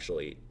without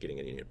actually getting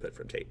any input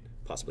from Tate,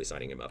 possibly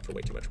signing him up for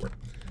way too much work.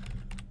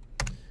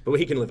 But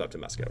he can live up to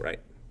Musco, right?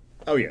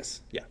 Oh,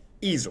 yes. Yeah.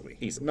 Easily.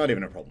 Not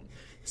even a problem.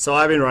 So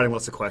I've been writing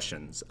lots of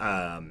questions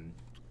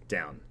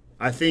down.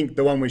 I think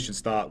the one we should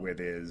start with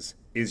is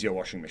your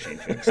washing machine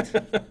fixed?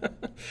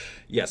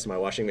 Yes, my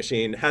washing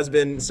machine has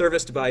been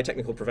serviced by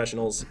technical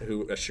professionals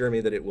who assure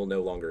me that it will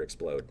no longer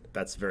explode.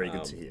 That's very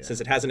good to hear.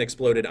 Since it hasn't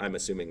exploded, I'm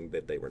assuming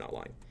that they were not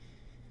lying.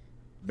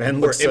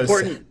 Ben looks so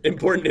sad.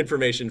 Important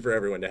information for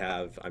everyone to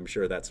have. I'm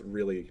sure that's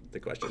really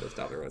the question that's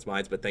top of everyone's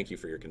minds, but thank you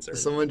for your concern.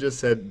 Someone just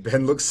said,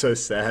 Ben looks so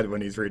sad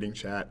when he's reading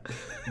chat.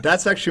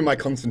 That's actually my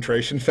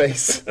concentration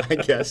face, I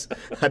guess.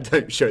 I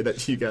don't show that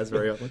to you guys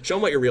very often. Show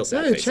them what your real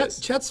sad face is.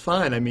 Chat's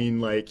fine. I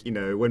mean,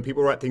 when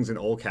people write things in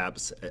all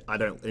caps, I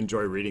don't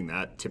enjoy reading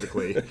that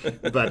typically.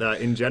 But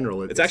in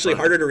general, it's actually fine.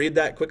 harder to read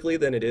that quickly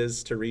than it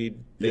is to read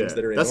things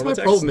that are in that's normal my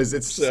text. problem is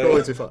it's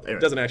scrolling too far. Anyway,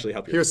 it doesn't actually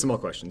help you. Here's some more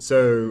questions.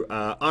 So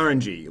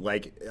RNG,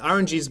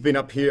 RNG's been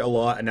up here a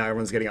lot, and now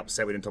everyone's getting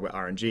upset we didn't talk about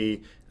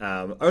RNG.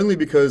 Only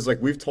because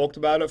we've talked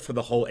about it for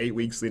the whole 8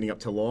 weeks leading up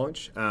to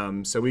launch.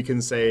 So we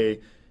can say,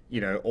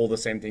 all the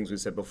same things we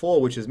said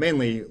before, which is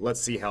mainly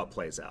let's see how it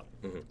plays out.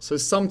 So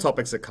some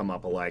topics that come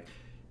up are like,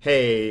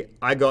 hey,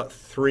 I got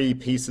 3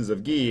 pieces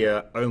of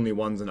gear, only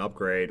one's an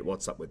upgrade.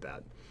 What's up with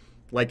that?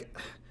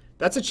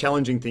 That's a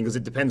challenging thing because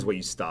it depends where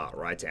you start,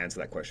 right, to answer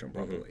that question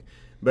properly.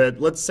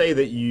 But let's say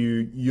that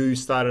you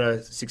started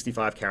a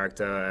 65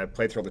 character,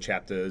 played through all the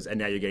chapters, and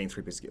now you're getting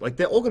 3 pieces of gear.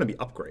 They're all going to be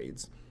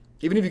upgrades.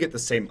 Even if you get the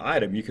same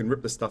item, you can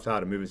rip the stuff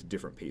out and move it to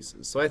different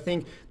pieces. So I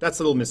think that's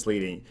a little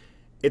misleading.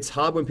 It's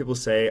hard when people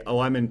say, oh,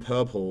 I'm in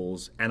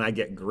purples and I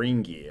get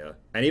green gear.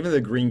 And even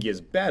though green gear is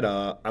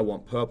better, I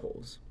want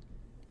purples.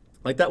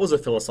 That was a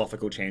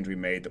philosophical change we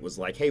made that was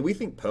like, hey, we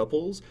think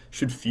purples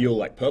should feel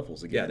like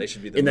purples again. Yeah, they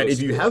should be the in that most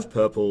if you cool. have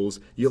purples,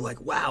 you're like,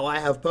 wow, I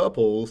have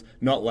purples,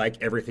 not like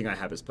everything I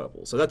have is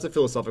purple. So that's a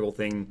philosophical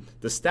thing.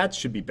 The stats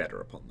should be better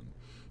upon them.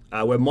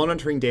 We're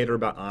monitoring data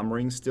about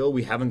armoring still.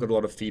 We haven't got a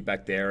lot of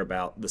feedback there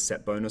about the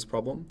set bonus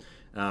problem.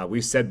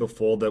 We've said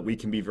before that we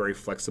can be very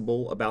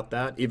flexible about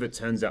that. If it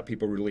turns out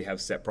people really have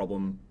set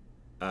problem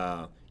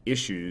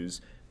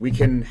issues, we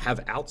can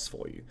have outs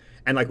for you.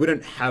 And we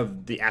don't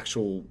have the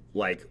actual,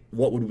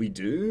 what would we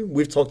do?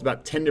 We've talked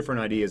about 10 different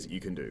ideas that you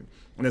can do.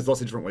 And there's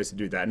lots of different ways to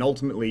do that. And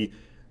ultimately,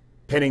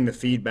 penning the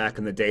feedback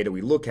and the data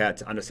we look at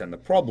to understand the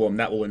problem,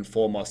 that will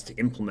inform us to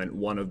implement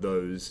one of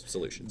those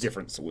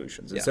different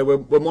solutions. And so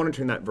we're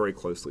monitoring that very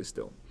closely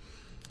still.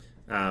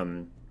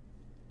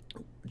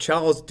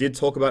 Charles did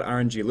talk about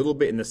RNG a little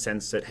bit in the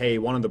sense that, hey,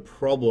 one of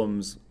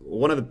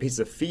the pieces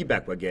of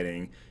feedback we're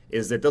getting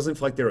is that it doesn't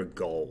feel like there are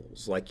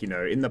goals.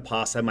 In the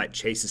past, I might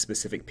chase a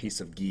specific piece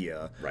of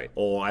gear,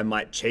 or I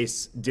might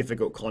chase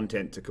difficult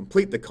content to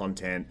complete the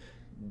content,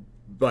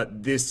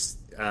 but this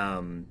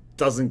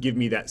doesn't give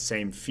me that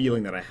same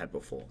feeling that I had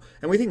before.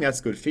 And we think that's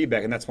good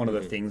feedback, and that's one of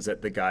the things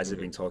that the guys have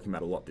been talking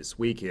about a lot this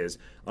week is,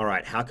 all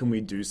right, how can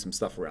we do some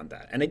stuff around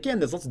that? And again,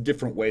 there's lots of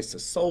different ways to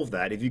solve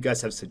that. If you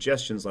guys have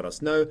suggestions, let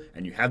us know,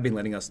 and you have been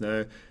letting us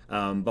know.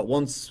 But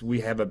once we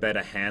have a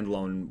better handle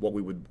on what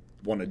we would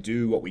want to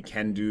do, what we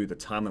can do, the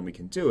time that we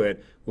can do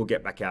it, we'll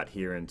get back out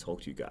here and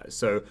talk to you guys.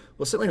 So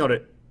we're certainly not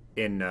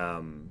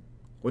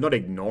we're not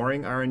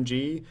ignoring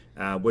RNG.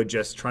 We're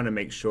just trying to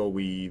make sure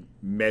we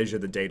measure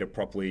the data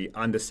properly,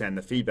 understand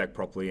the feedback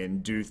properly,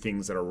 and do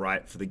things that are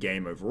right for the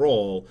game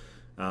overall.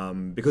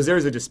 Because there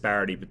is a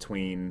disparity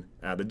between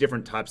the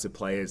different types of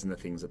players and the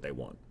things that they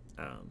want.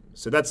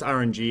 So that's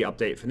RNG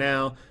update for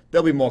now.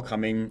 There'll be more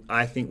coming.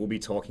 I think we'll be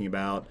talking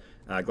about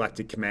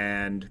Galactic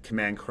Command,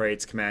 command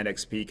crates, command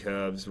XP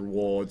curves,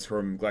 rewards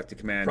from Galactic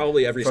Command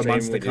Probably every for stream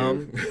months we to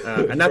come.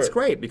 do. And that's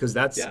great because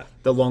that's Yeah.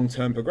 the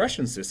long-term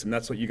progression system.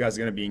 That's what you guys are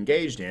going to be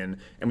engaged in,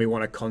 and we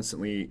want to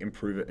constantly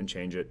improve it and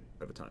change it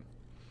over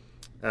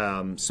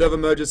time. Server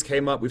merges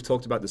came up. We've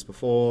talked about this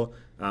before.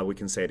 We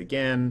can say it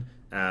again.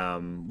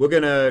 We're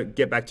going to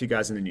get back to you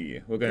guys in the new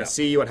year. We're going to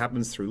see what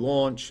happens through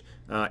launch.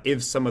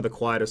 If some of the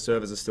quieter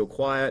servers are still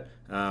quiet,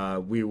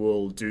 we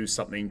will do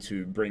something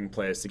to bring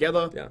players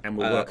together, and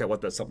we'll work out what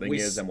that something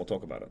is, and we'll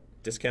talk about it.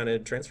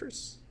 Discounted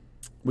transfers?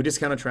 We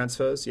discounted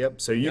transfers, yep.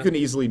 So you can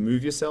easily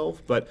move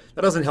yourself, but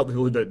that doesn't help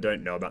people who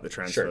don't know about the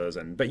transfers.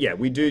 Sure. But yeah,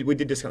 we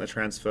did discount the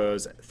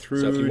transfers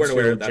through So if you weren't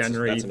aware,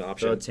 January that's an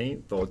option.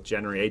 13th or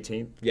January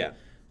 18th. Yeah.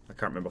 I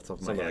can't remember off the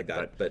top of my Something head,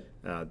 like that.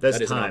 But there's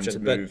that is an time option, to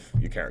but move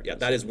your characters. Yeah,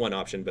 that is one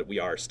option, but we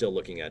are still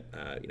looking at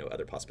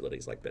other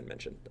possibilities like Ben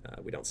mentioned.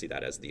 We don't see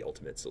that as the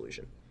ultimate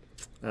solution.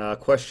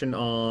 Question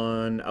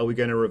on, are we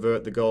going to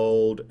revert the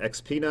gold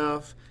XP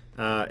nerf?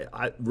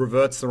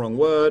 Revert's the wrong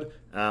word.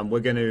 We're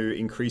going to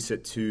increase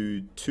it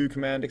to 2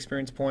 command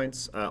experience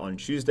points on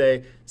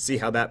Tuesday, see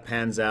how that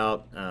pans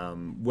out.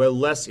 We're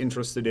less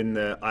interested in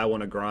the I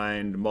want to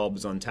grind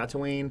mobs on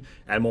Tatooine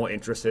and more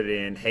interested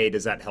in, hey,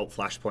 does that help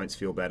flashpoints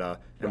feel better?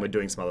 And we're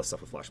doing some other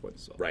stuff with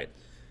flashpoints as well. Right.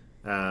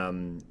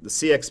 The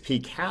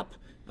CXP cap.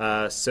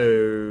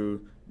 So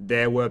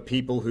there were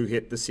people who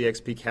hit the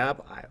CXP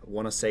cap. I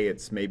want to say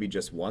it's maybe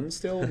just 1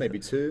 still, maybe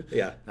 2.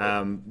 Yeah.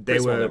 They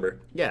small were number.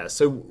 Yeah.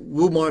 So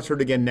we'll monitor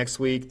it again next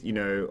week,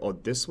 or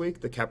this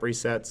week, the cap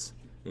resets.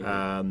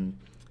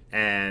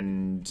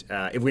 And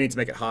if we need to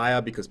make it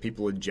higher because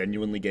people are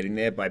genuinely getting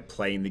there by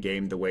playing the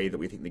game the way that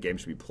we think the game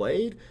should be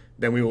played,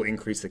 then we will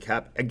increase the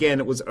cap. Again,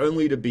 it was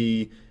only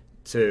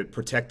to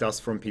protect us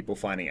from people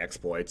finding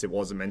exploits. It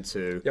wasn't meant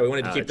to we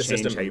wanted to keep the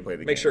change system, how you play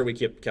the make game. sure we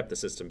kept the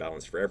system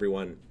balanced for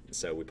everyone.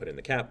 So we put in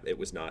the cap. It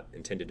was not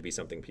intended to be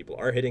something people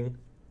are hitting.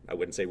 I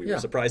wouldn't say we were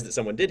surprised that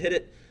someone did hit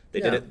it. They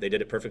did it. They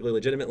did it perfectly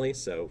legitimately.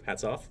 So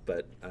hats off.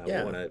 But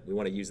we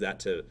want to use that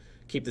to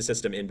keep the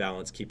system in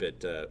balance, keep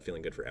it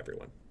feeling good for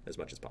everyone as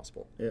much as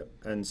possible. Yeah,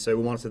 and so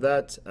we monitor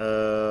that.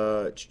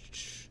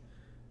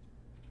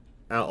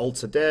 Our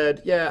ults are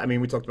dead. Yeah, I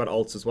mean, we talked about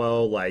ults as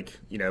well. Like,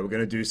 we're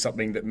going to do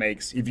something that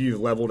makes, if you've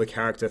leveled a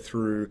character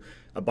through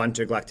a bunch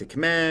of Galactic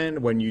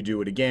Command, when you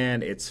do it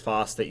again, it's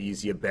faster,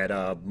 easier,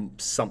 better,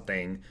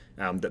 something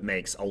that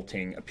makes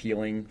ulting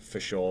appealing.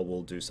 For sure,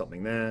 we'll do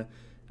something there.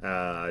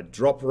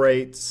 Drop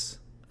rates.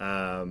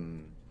 I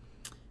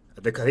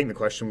think the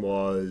question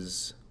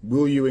was,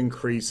 will you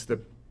increase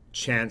the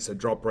chance of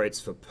drop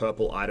rates for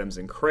purple items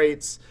and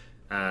crates?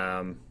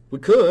 We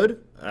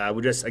could.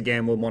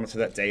 We'll monitor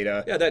that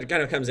data. Yeah, that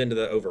kind of comes into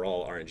the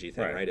overall RNG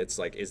thing, right? It's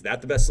like, is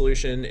that the best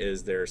solution?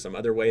 Is there some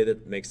other way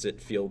that makes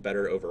it feel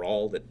better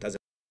overall that doesn't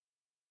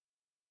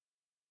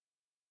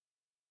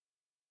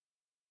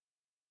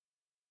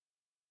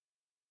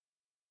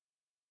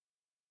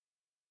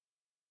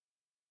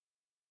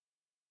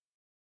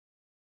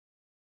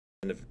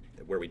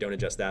where we don't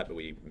adjust that, but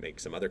we make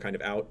some other kind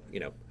of out?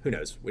 Who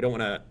knows? I don't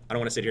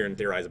want to sit here and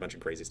theorize a bunch of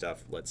crazy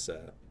stuff.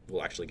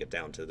 We'll actually get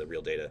down to the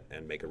real data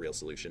and make a real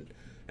solution.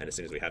 And as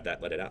soon as we have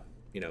that, let it out,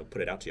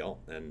 put it out to y'all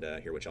and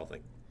hear what y'all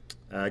think.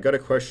 I got a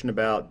question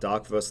about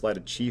Dark vs. Light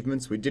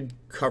achievements. We did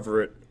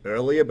cover it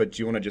earlier, but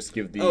do you want to just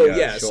give the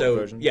short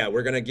version? Yeah,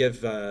 we're going to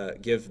give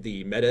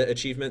the meta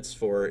achievements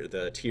for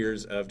the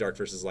tiers of Dark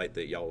vs. Light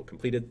that y'all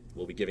completed.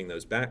 We'll be giving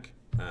those back,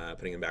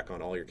 putting them back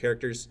on all your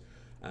characters.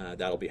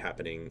 That'll be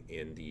happening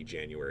in the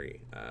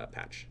January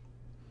patch.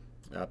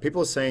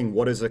 People are saying,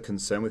 what is a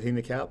concern with hitting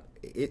the cap?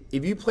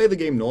 If you play the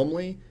game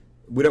normally,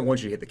 we don't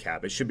want you to hit the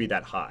cap. It should be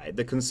that high.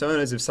 The concern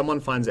is if someone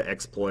finds an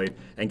exploit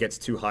and gets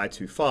too high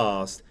too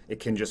fast,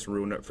 it can just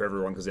ruin it for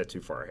everyone because they're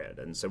too far ahead.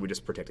 And so we're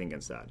just protecting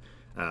against that.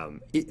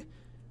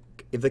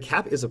 If the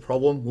cap is a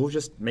problem, we'll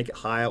just make it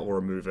higher or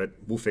remove it.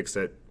 We'll fix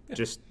it. Yeah.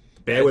 Just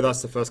bear with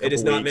us the first couple of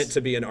weeks. It is not meant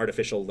to be an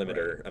artificial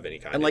limiter of any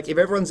kind. And if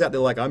everyone's out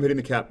there like, I'm hitting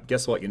the cap,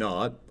 guess what? You're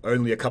not.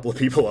 Only a couple of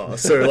people are.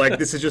 So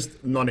this is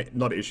just not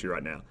an issue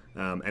right now.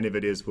 And if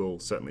it is, we'll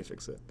certainly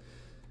fix it.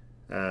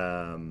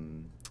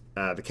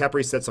 The cap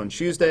resets on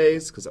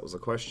Tuesdays, because that was a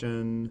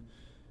question.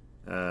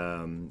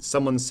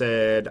 Someone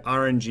said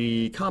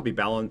RNG can't be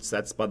balanced.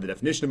 That's by the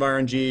definition of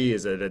RNG,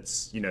 is that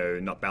it's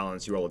not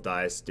balanced, you roll a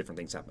dice, different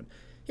things happen.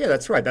 Yeah,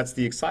 that's right. That's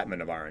the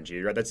excitement of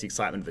RNG, right? That's the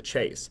excitement of the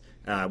chase.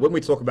 When we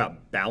talk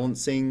about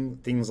balancing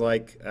things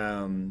like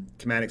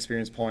command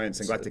experience points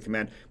and Galactic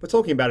Command, we're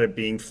talking about it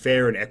being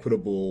fair and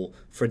equitable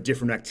for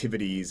different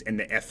activities and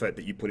the effort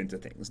that you put into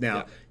things.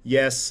 Now,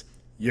 yes,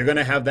 you're going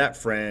to have that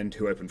friend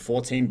who opened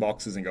 14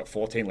 boxes and got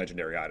 14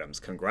 legendary items.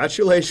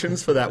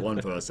 Congratulations for that one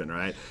person,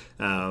 right?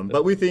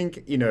 But we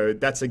think,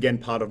 that's again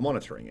part of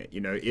monitoring it.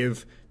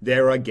 If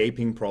there are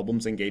gaping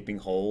problems and gaping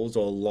holes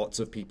or lots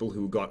of people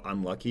who got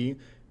unlucky,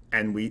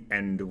 and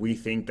we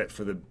think that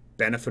for the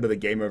benefit of the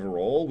game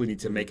overall, we need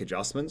to make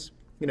adjustments,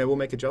 we'll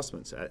make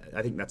adjustments.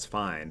 I think that's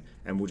fine,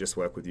 and we'll just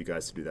work with you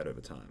guys to do that over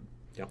time.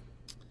 Yeah.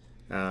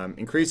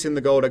 Increasing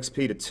the gold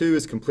XP to 2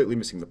 is completely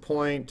missing the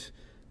point.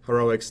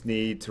 Heroics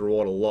need to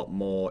reward a lot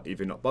more if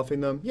you're not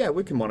buffing them. Yeah,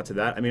 we can monitor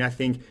that. I mean, I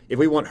think if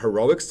we want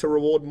heroics to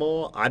reward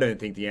more, I don't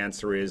think the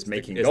answer is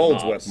making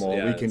golds worth more.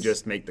 Yeah, we can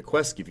just make the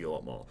quest give you a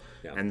lot more.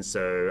 Yeah. And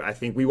so I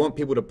think we want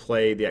people to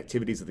play the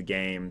activities of the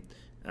game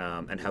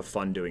and have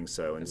fun doing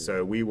so. And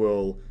so we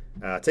will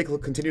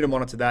continue to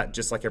monitor that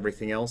just like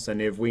everything else.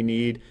 And if we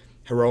need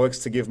heroics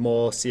to give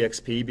more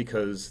CXP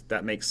because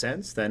that makes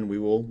sense, then we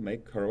will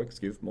make heroics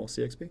give more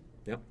CXP.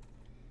 Yep.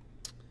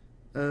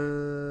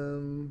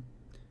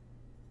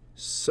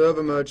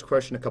 Server merge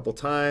question a couple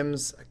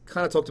times. I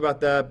kind of talked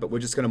about that, but we're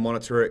just going to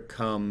monitor it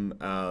come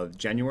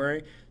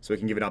January, so we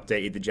can give an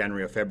update either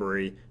January or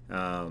February.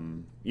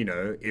 You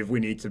know, if we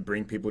need to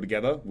bring people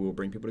together, we'll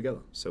bring people together,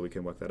 so we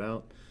can work that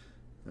out.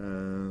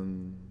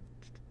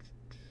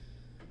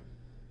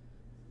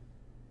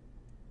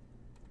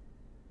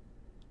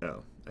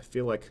 Oh, I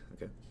feel like,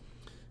 okay.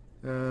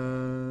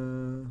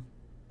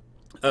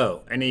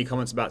 Oh, any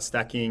comments about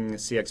stacking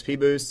CXP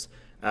boosts?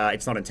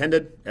 It's not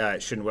intended.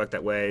 It shouldn't work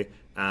that way.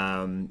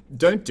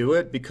 Don't do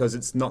it because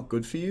it's not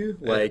good for you.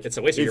 Like it's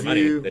a waste of your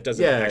money. It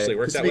doesn't actually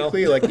work that well. To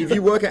be clear, like if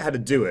you work out how to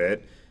do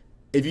it,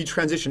 if you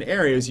transition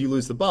areas, you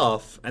lose the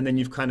buff, and then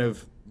you've kind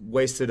of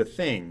wasted a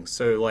thing.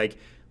 So like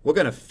we're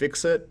gonna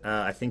fix it,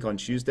 I think on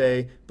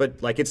Tuesday.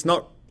 But like it's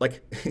not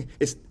like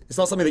it's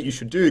not something that you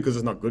should do because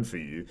it's not good for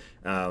you,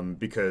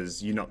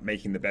 because you're not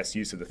making the best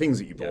use of the things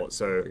that you bought.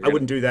 So I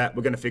wouldn't do that.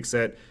 We're gonna fix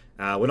it.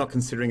 We're not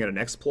considering it an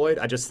exploit.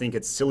 I just think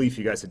it's silly for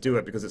you guys to do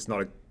it because it's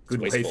not a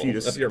good way for you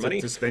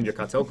to spend your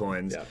cartel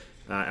coins.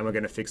 And we're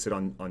going to fix it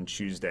on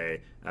Tuesday,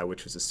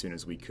 which was as soon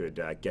as we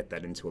could get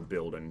that into a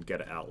build and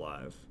get it out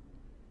live.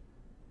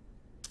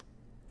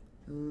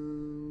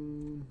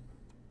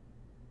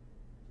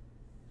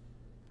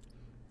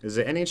 Is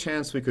there any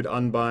chance we could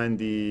unbind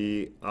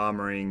the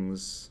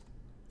armorings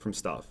from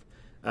stuff?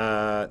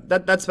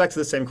 That's back to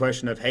the same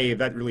question of, hey, if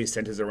that really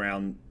centers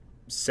around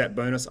set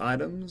bonus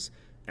items,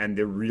 and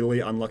the really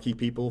unlucky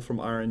people from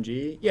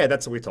RNG, yeah,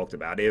 that's what we talked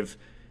about.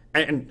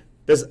 And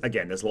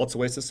there's lots of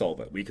ways to solve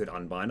it. We could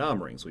unbind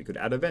armorings, we could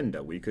add a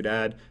vendor, we could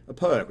add a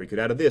perk, we could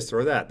add a this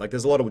or a that. Like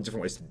there's a lot of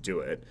different ways to do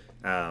it.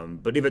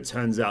 But if it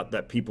turns out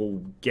that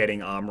people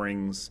getting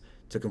armorings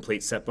to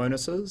complete set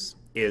bonuses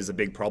is a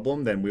big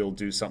problem, then we'll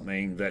do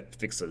something that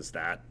fixes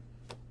that,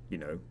 you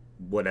know,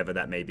 whatever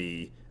that may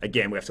be.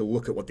 Again, we have to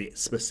look at what the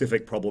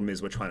specific problem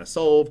is we're trying to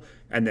solve,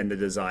 and then the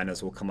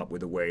designers will come up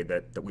with a way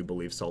that we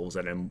believe solves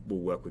it, and we'll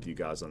work with you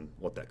guys on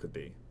what that could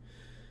be.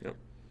 Yep.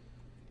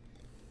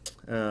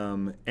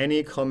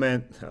 Any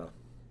comment? Oh,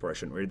 probably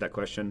shouldn't read that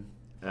question.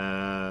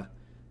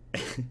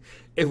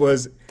 It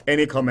was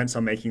any comments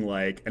on making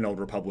like an Old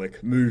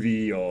Republic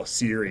movie or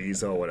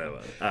series or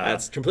whatever.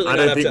 That's completely. I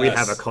don't think we us.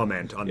 have a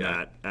comment on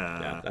that.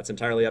 That's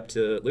entirely up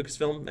to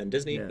Lucasfilm and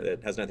Disney. Yeah.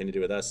 It has nothing to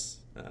do with us.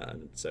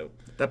 So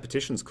that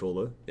petition's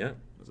cooler. Yeah,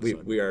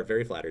 we are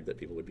very flattered that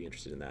people would be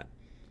interested in that.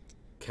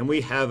 Can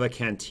we have a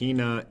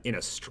cantina in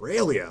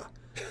Australia?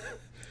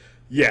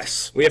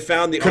 Yes. We have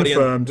found the Confirmed.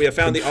 audience. We have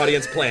found the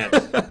audience plant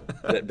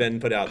that Ben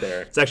put out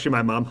there. It's actually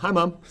my mom. Hi,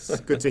 Mom.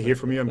 It's good to hear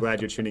from you. I'm glad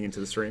you're tuning into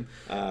the stream.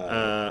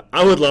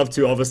 I would love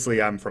to.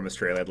 Obviously, I'm from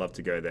Australia. I'd love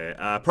to go there.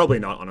 Probably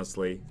not,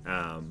 honestly.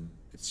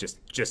 It's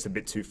just a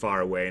bit too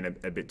far away and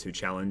a bit too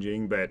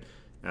challenging. But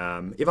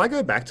if I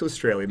go back to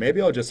Australia, maybe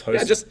I'll just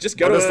host. Yeah, just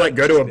go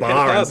to a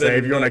bar and say,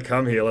 if you want to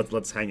come here,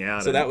 let's hang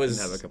out. So and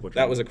have a couple of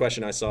that was a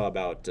question I saw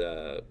about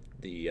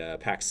the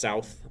PAX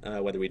South,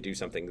 whether we do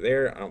something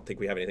there. I don't think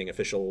we have anything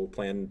official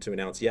planned to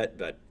announce yet,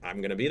 but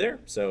I'm going to be there,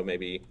 so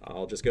maybe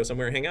I'll just go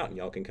somewhere and hang out, and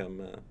y'all can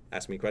come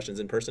ask me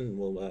questions in person, and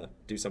we'll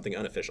do something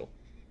unofficial.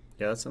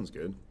 Yeah, that sounds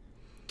good.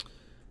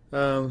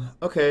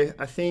 Okay,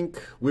 I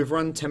think we've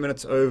run 10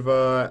 minutes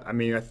over. I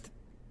mean,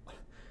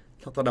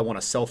 not that I want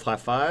to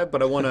self-high-five,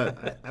 but I want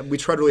to. We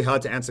tried really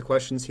hard to answer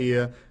questions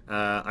here.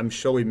 I'm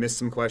sure we missed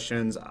some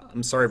questions.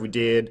 I'm sorry if we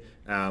did.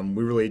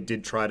 We really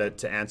did try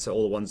to answer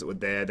all the ones that were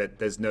there. That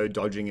there's no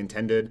dodging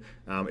intended.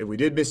 If we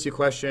did miss your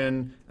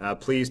question,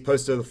 please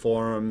post it to the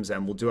forums,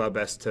 and we'll do our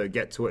best to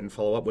get to it and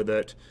follow up with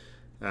it.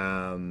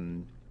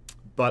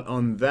 But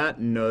on that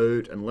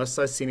note, unless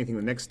I see anything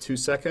in the next 2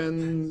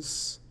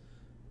 seconds.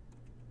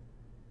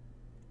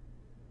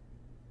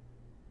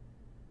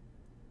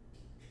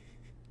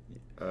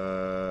 We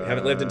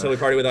haven't lived until we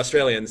party with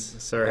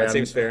Australians. Sorry, that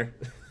seems fair.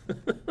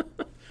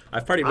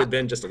 I've partied with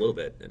Ben just a little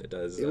bit, and it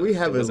does. We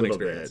have a little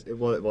bit. It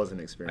was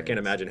an experience. I can't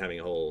imagine having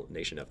a whole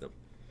nation of them.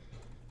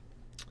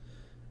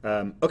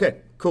 Okay,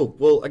 cool.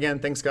 Well, again,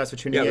 thanks guys for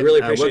tuning in. Yeah, really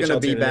appreciate we're going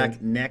to be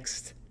back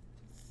next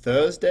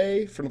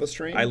Thursday for another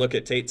stream. I look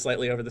at Tate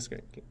slightly over the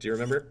screen. Do you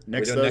remember?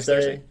 Next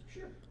Thursday?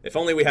 If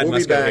only we had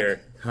Musco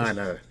here. I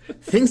know.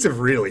 Things have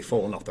really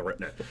fallen off the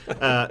retina.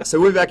 So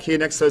we'll be back here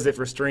next Thursday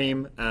for a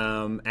stream.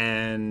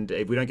 And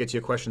if we don't get to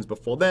your questions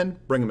before then,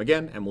 bring them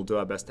again, and we'll do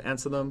our best to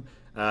answer them.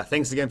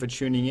 Thanks again for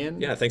tuning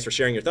in. Yeah, thanks for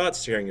sharing your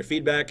thoughts, sharing your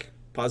feedback,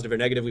 positive or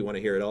negative. We want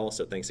to hear it all.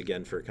 So thanks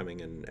again for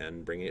coming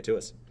and bringing it to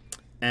us.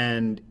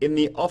 And in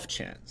the off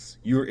chance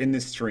you're in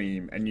this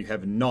stream and you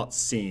have not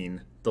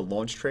seen the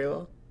launch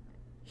trailer,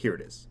 here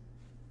it is.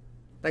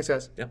 Thanks,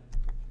 guys. Yeah.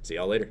 See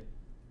y'all later.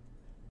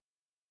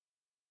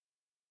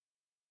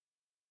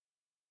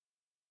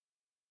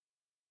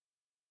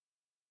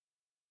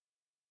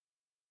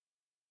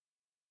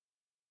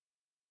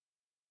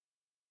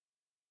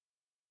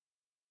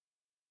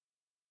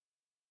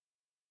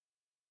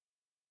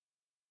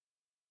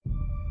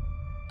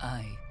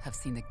 I have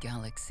seen the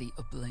galaxy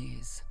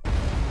ablaze.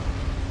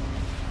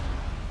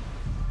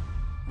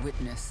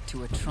 Witness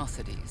to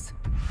atrocities,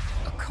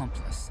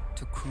 accomplice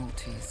to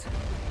cruelties.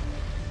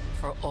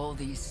 For all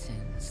these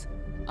sins,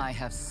 I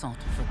have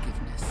sought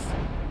forgiveness.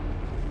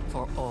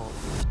 For all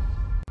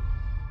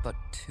but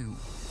two.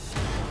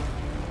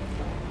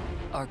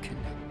 Arkin,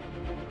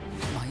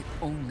 my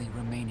only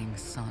remaining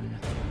son.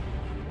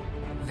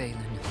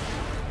 Valen,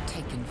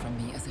 taken from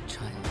me as a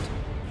child.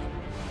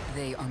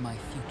 They are my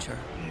future.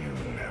 You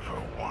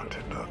never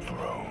wanted the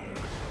throne.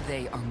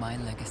 They are my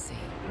legacy.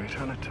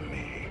 Return it to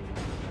me.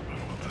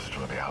 We'll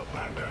destroy the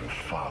Outlander and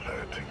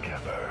father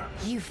together.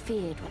 You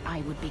feared what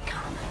I would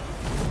become.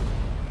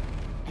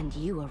 And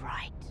you were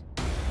right.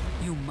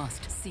 You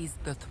must seize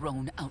the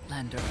throne,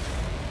 Outlander.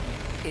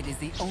 It is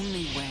the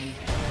only way.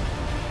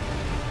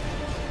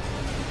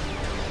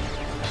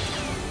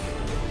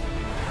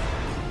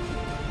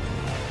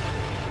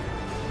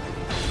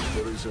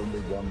 There is only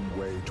one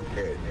way to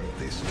end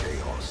this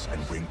chaos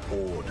and bring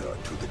order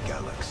to the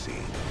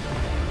galaxy.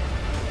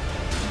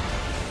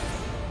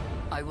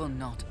 I will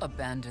not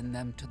abandon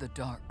them to the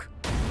dark.